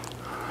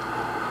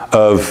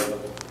 of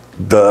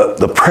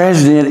the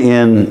president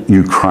in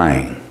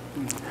Ukraine.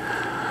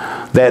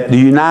 That the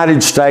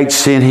United States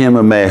sent him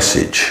a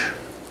message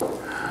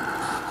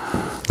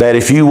that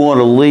if you want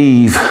to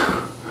leave,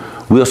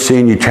 we'll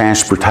send you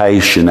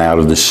transportation out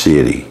of the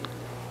city.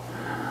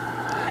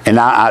 And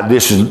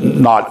this is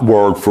not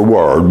word for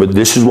word, but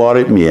this is what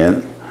it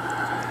meant.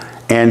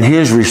 And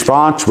his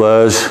response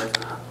was,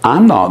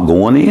 I'm not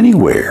going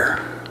anywhere.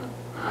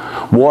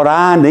 What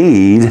I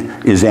need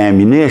is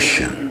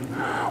ammunition.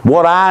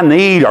 What I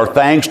need are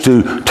things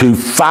to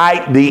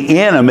fight the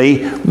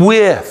enemy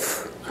with.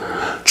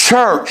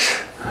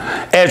 Church,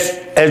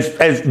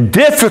 as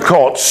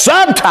difficult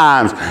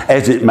sometimes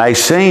as it may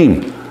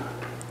seem,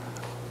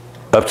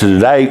 up to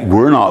today,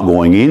 we're not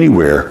going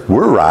anywhere.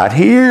 We're right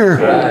here.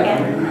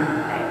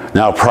 Right.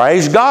 Now,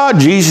 praise God,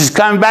 Jesus is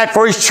coming back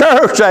for His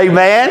church,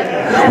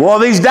 amen. One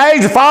of these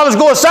days, the Father's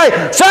going to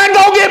say, son,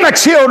 go get my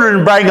children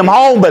and bring them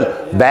home,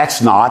 but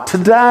that's not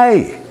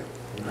today.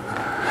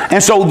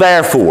 And so,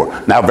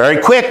 therefore, now very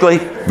quickly,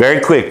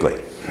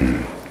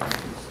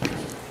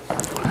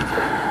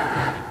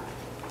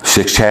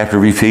 6th chapter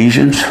of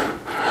Ephesians,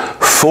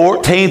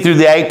 14 through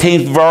the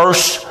 18th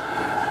verse,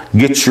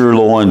 get your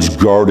loins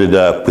girded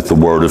up with the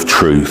word of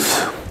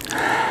truth.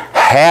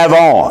 Have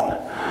on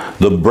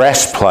the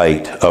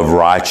breastplate of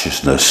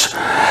righteousness.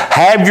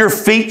 Have your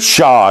feet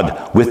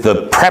shod with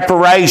the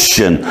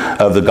preparation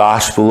of the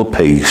gospel of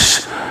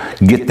peace.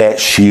 Get that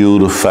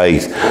shield of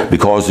faith,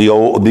 because the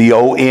old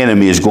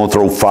enemy is going to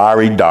throw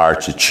fiery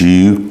darts at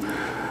you.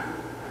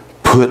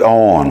 Put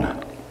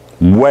on,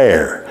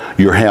 wear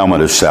your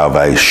helmet of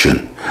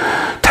salvation.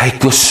 Take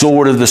the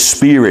sword of the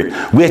Spirit,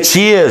 which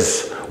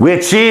is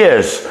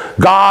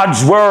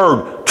God's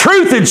Word,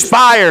 truth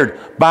inspired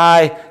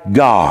by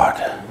God.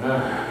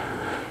 Amen.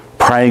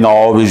 Praying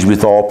always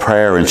with all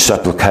prayer and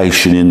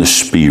supplication in the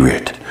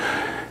Spirit,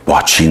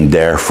 watching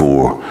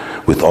therefore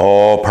with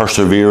all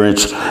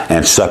perseverance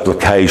and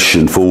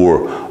supplication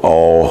for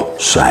all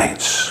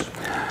saints.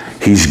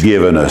 He's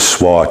given us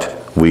what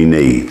we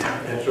need.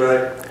 That's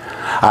right.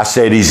 I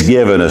said He's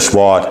given us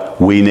what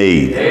we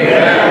need.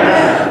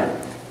 Amen.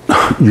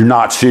 You're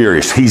not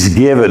serious. He's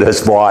given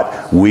us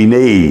what we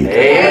need.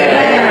 Amen.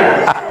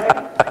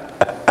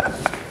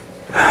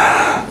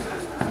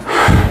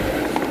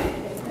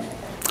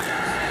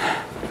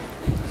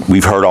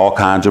 We've heard all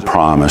kinds of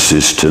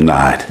promises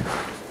tonight.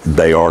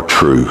 They are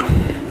true.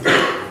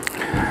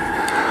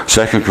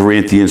 2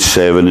 Corinthians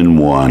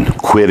 7:1,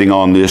 quitting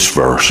on this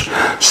verse.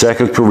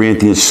 2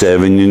 Corinthians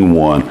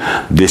 7:1,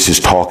 this is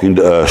talking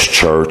to us,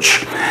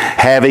 church.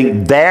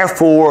 Having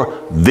therefore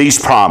these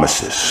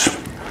promises,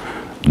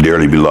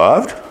 dearly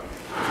beloved,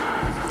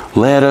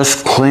 let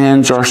us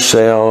cleanse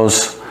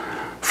ourselves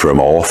from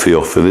all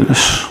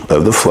filthiness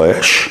of the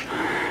flesh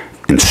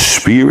and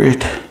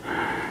spirit,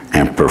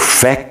 and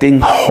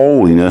perfecting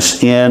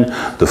holiness in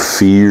the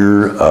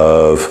fear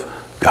of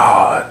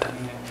God.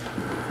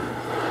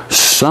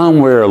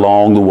 Somewhere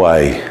along the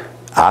way,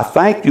 I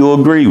think you'll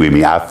agree with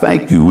me. I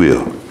think you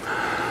will.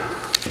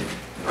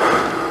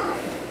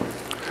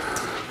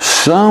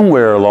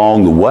 Somewhere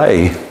along the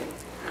way,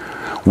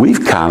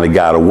 we've kind of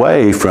got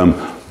away from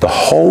the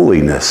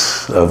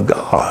holiness of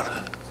God.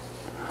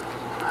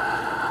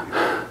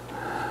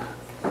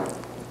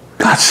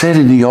 God said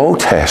in the Old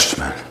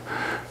Testament,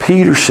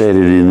 Peter said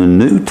it in the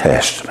New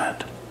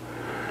Testament,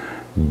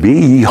 be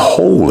ye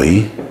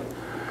holy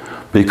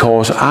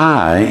because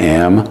I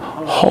am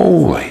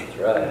holy.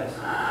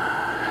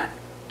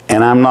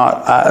 And I'm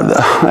not,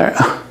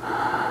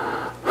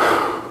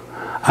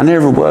 I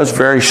never was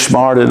very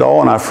smart at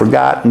all, and I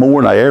forgot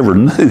more than I ever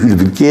knew to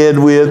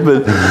begin with.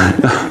 But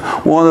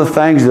one of the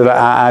things that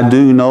I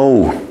do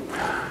know,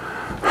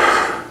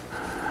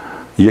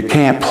 you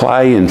can't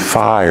play in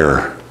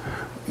fire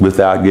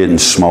without getting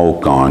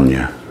smoke on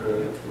you.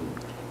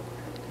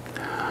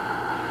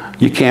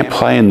 You can't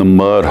play in the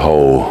mud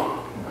hole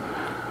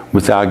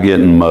without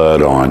getting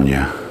mud on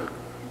you.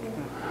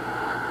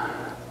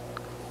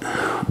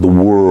 The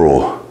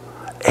world,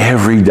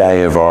 every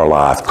day of our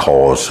life,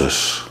 calls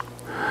us.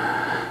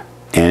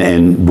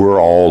 And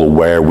we're all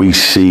aware, we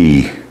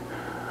see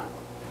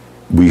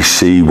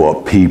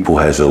what people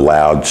has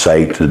allowed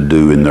Satan to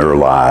do in their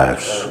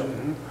lives.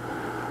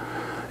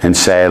 And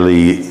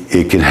sadly,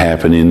 it can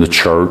happen in the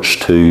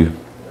church too.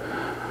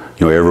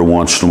 You know, every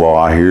once in a while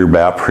I hear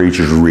about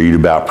preachers, read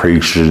about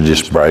preachers, it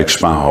just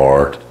breaks my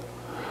heart.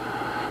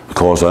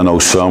 Because I know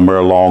somewhere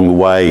along the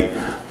way,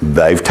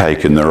 they've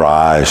taken their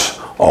eyes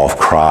off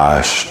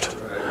Christ.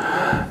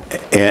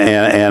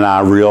 And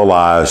I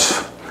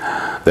realize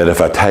that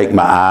if I take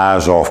my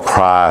eyes off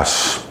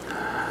Christ,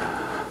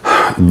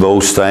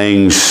 those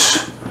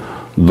things,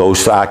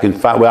 I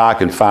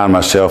can find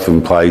myself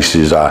in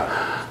places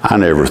I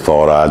never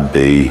thought I'd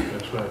be.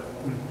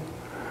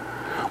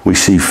 We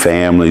see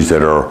families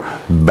that are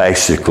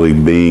basically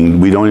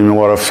we don't even know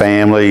what a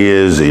family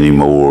is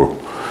anymore.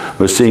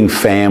 We're seeing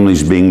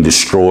families being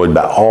destroyed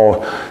by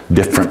all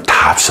different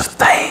types of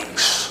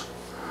things.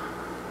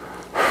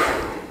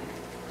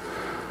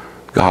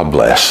 God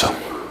bless them.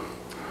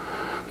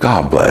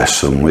 God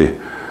bless them. We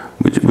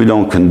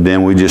don't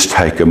condemn. We just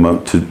take them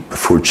up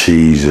before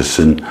Jesus.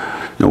 And you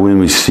know, when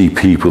we see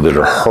people that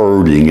are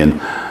hurting,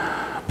 and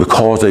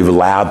because they've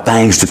allowed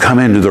things to come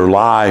into their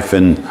life,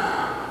 and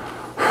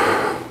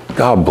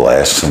God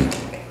bless them.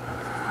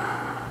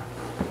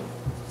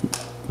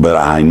 But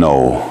I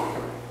know,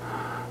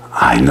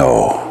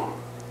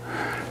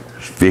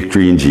 there's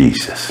victory in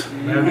Jesus.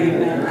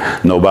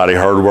 Amen. Nobody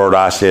heard a word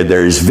I said.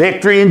 There is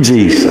victory in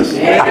Jesus.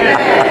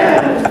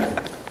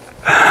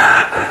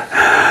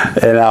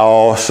 And I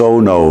also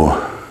know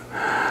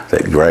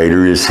that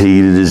greater is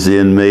He that is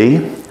in me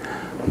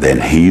than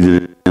he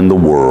that is in the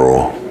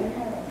world.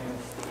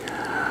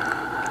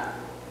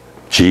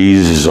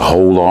 Jesus is a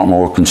whole lot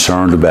more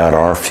concerned about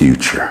our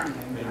future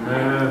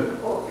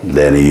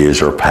than He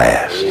is our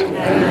past.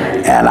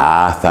 And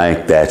I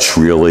think that's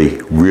really,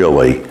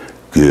 really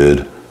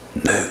good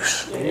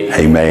news.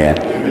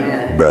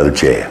 Amen. Brother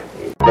Chad.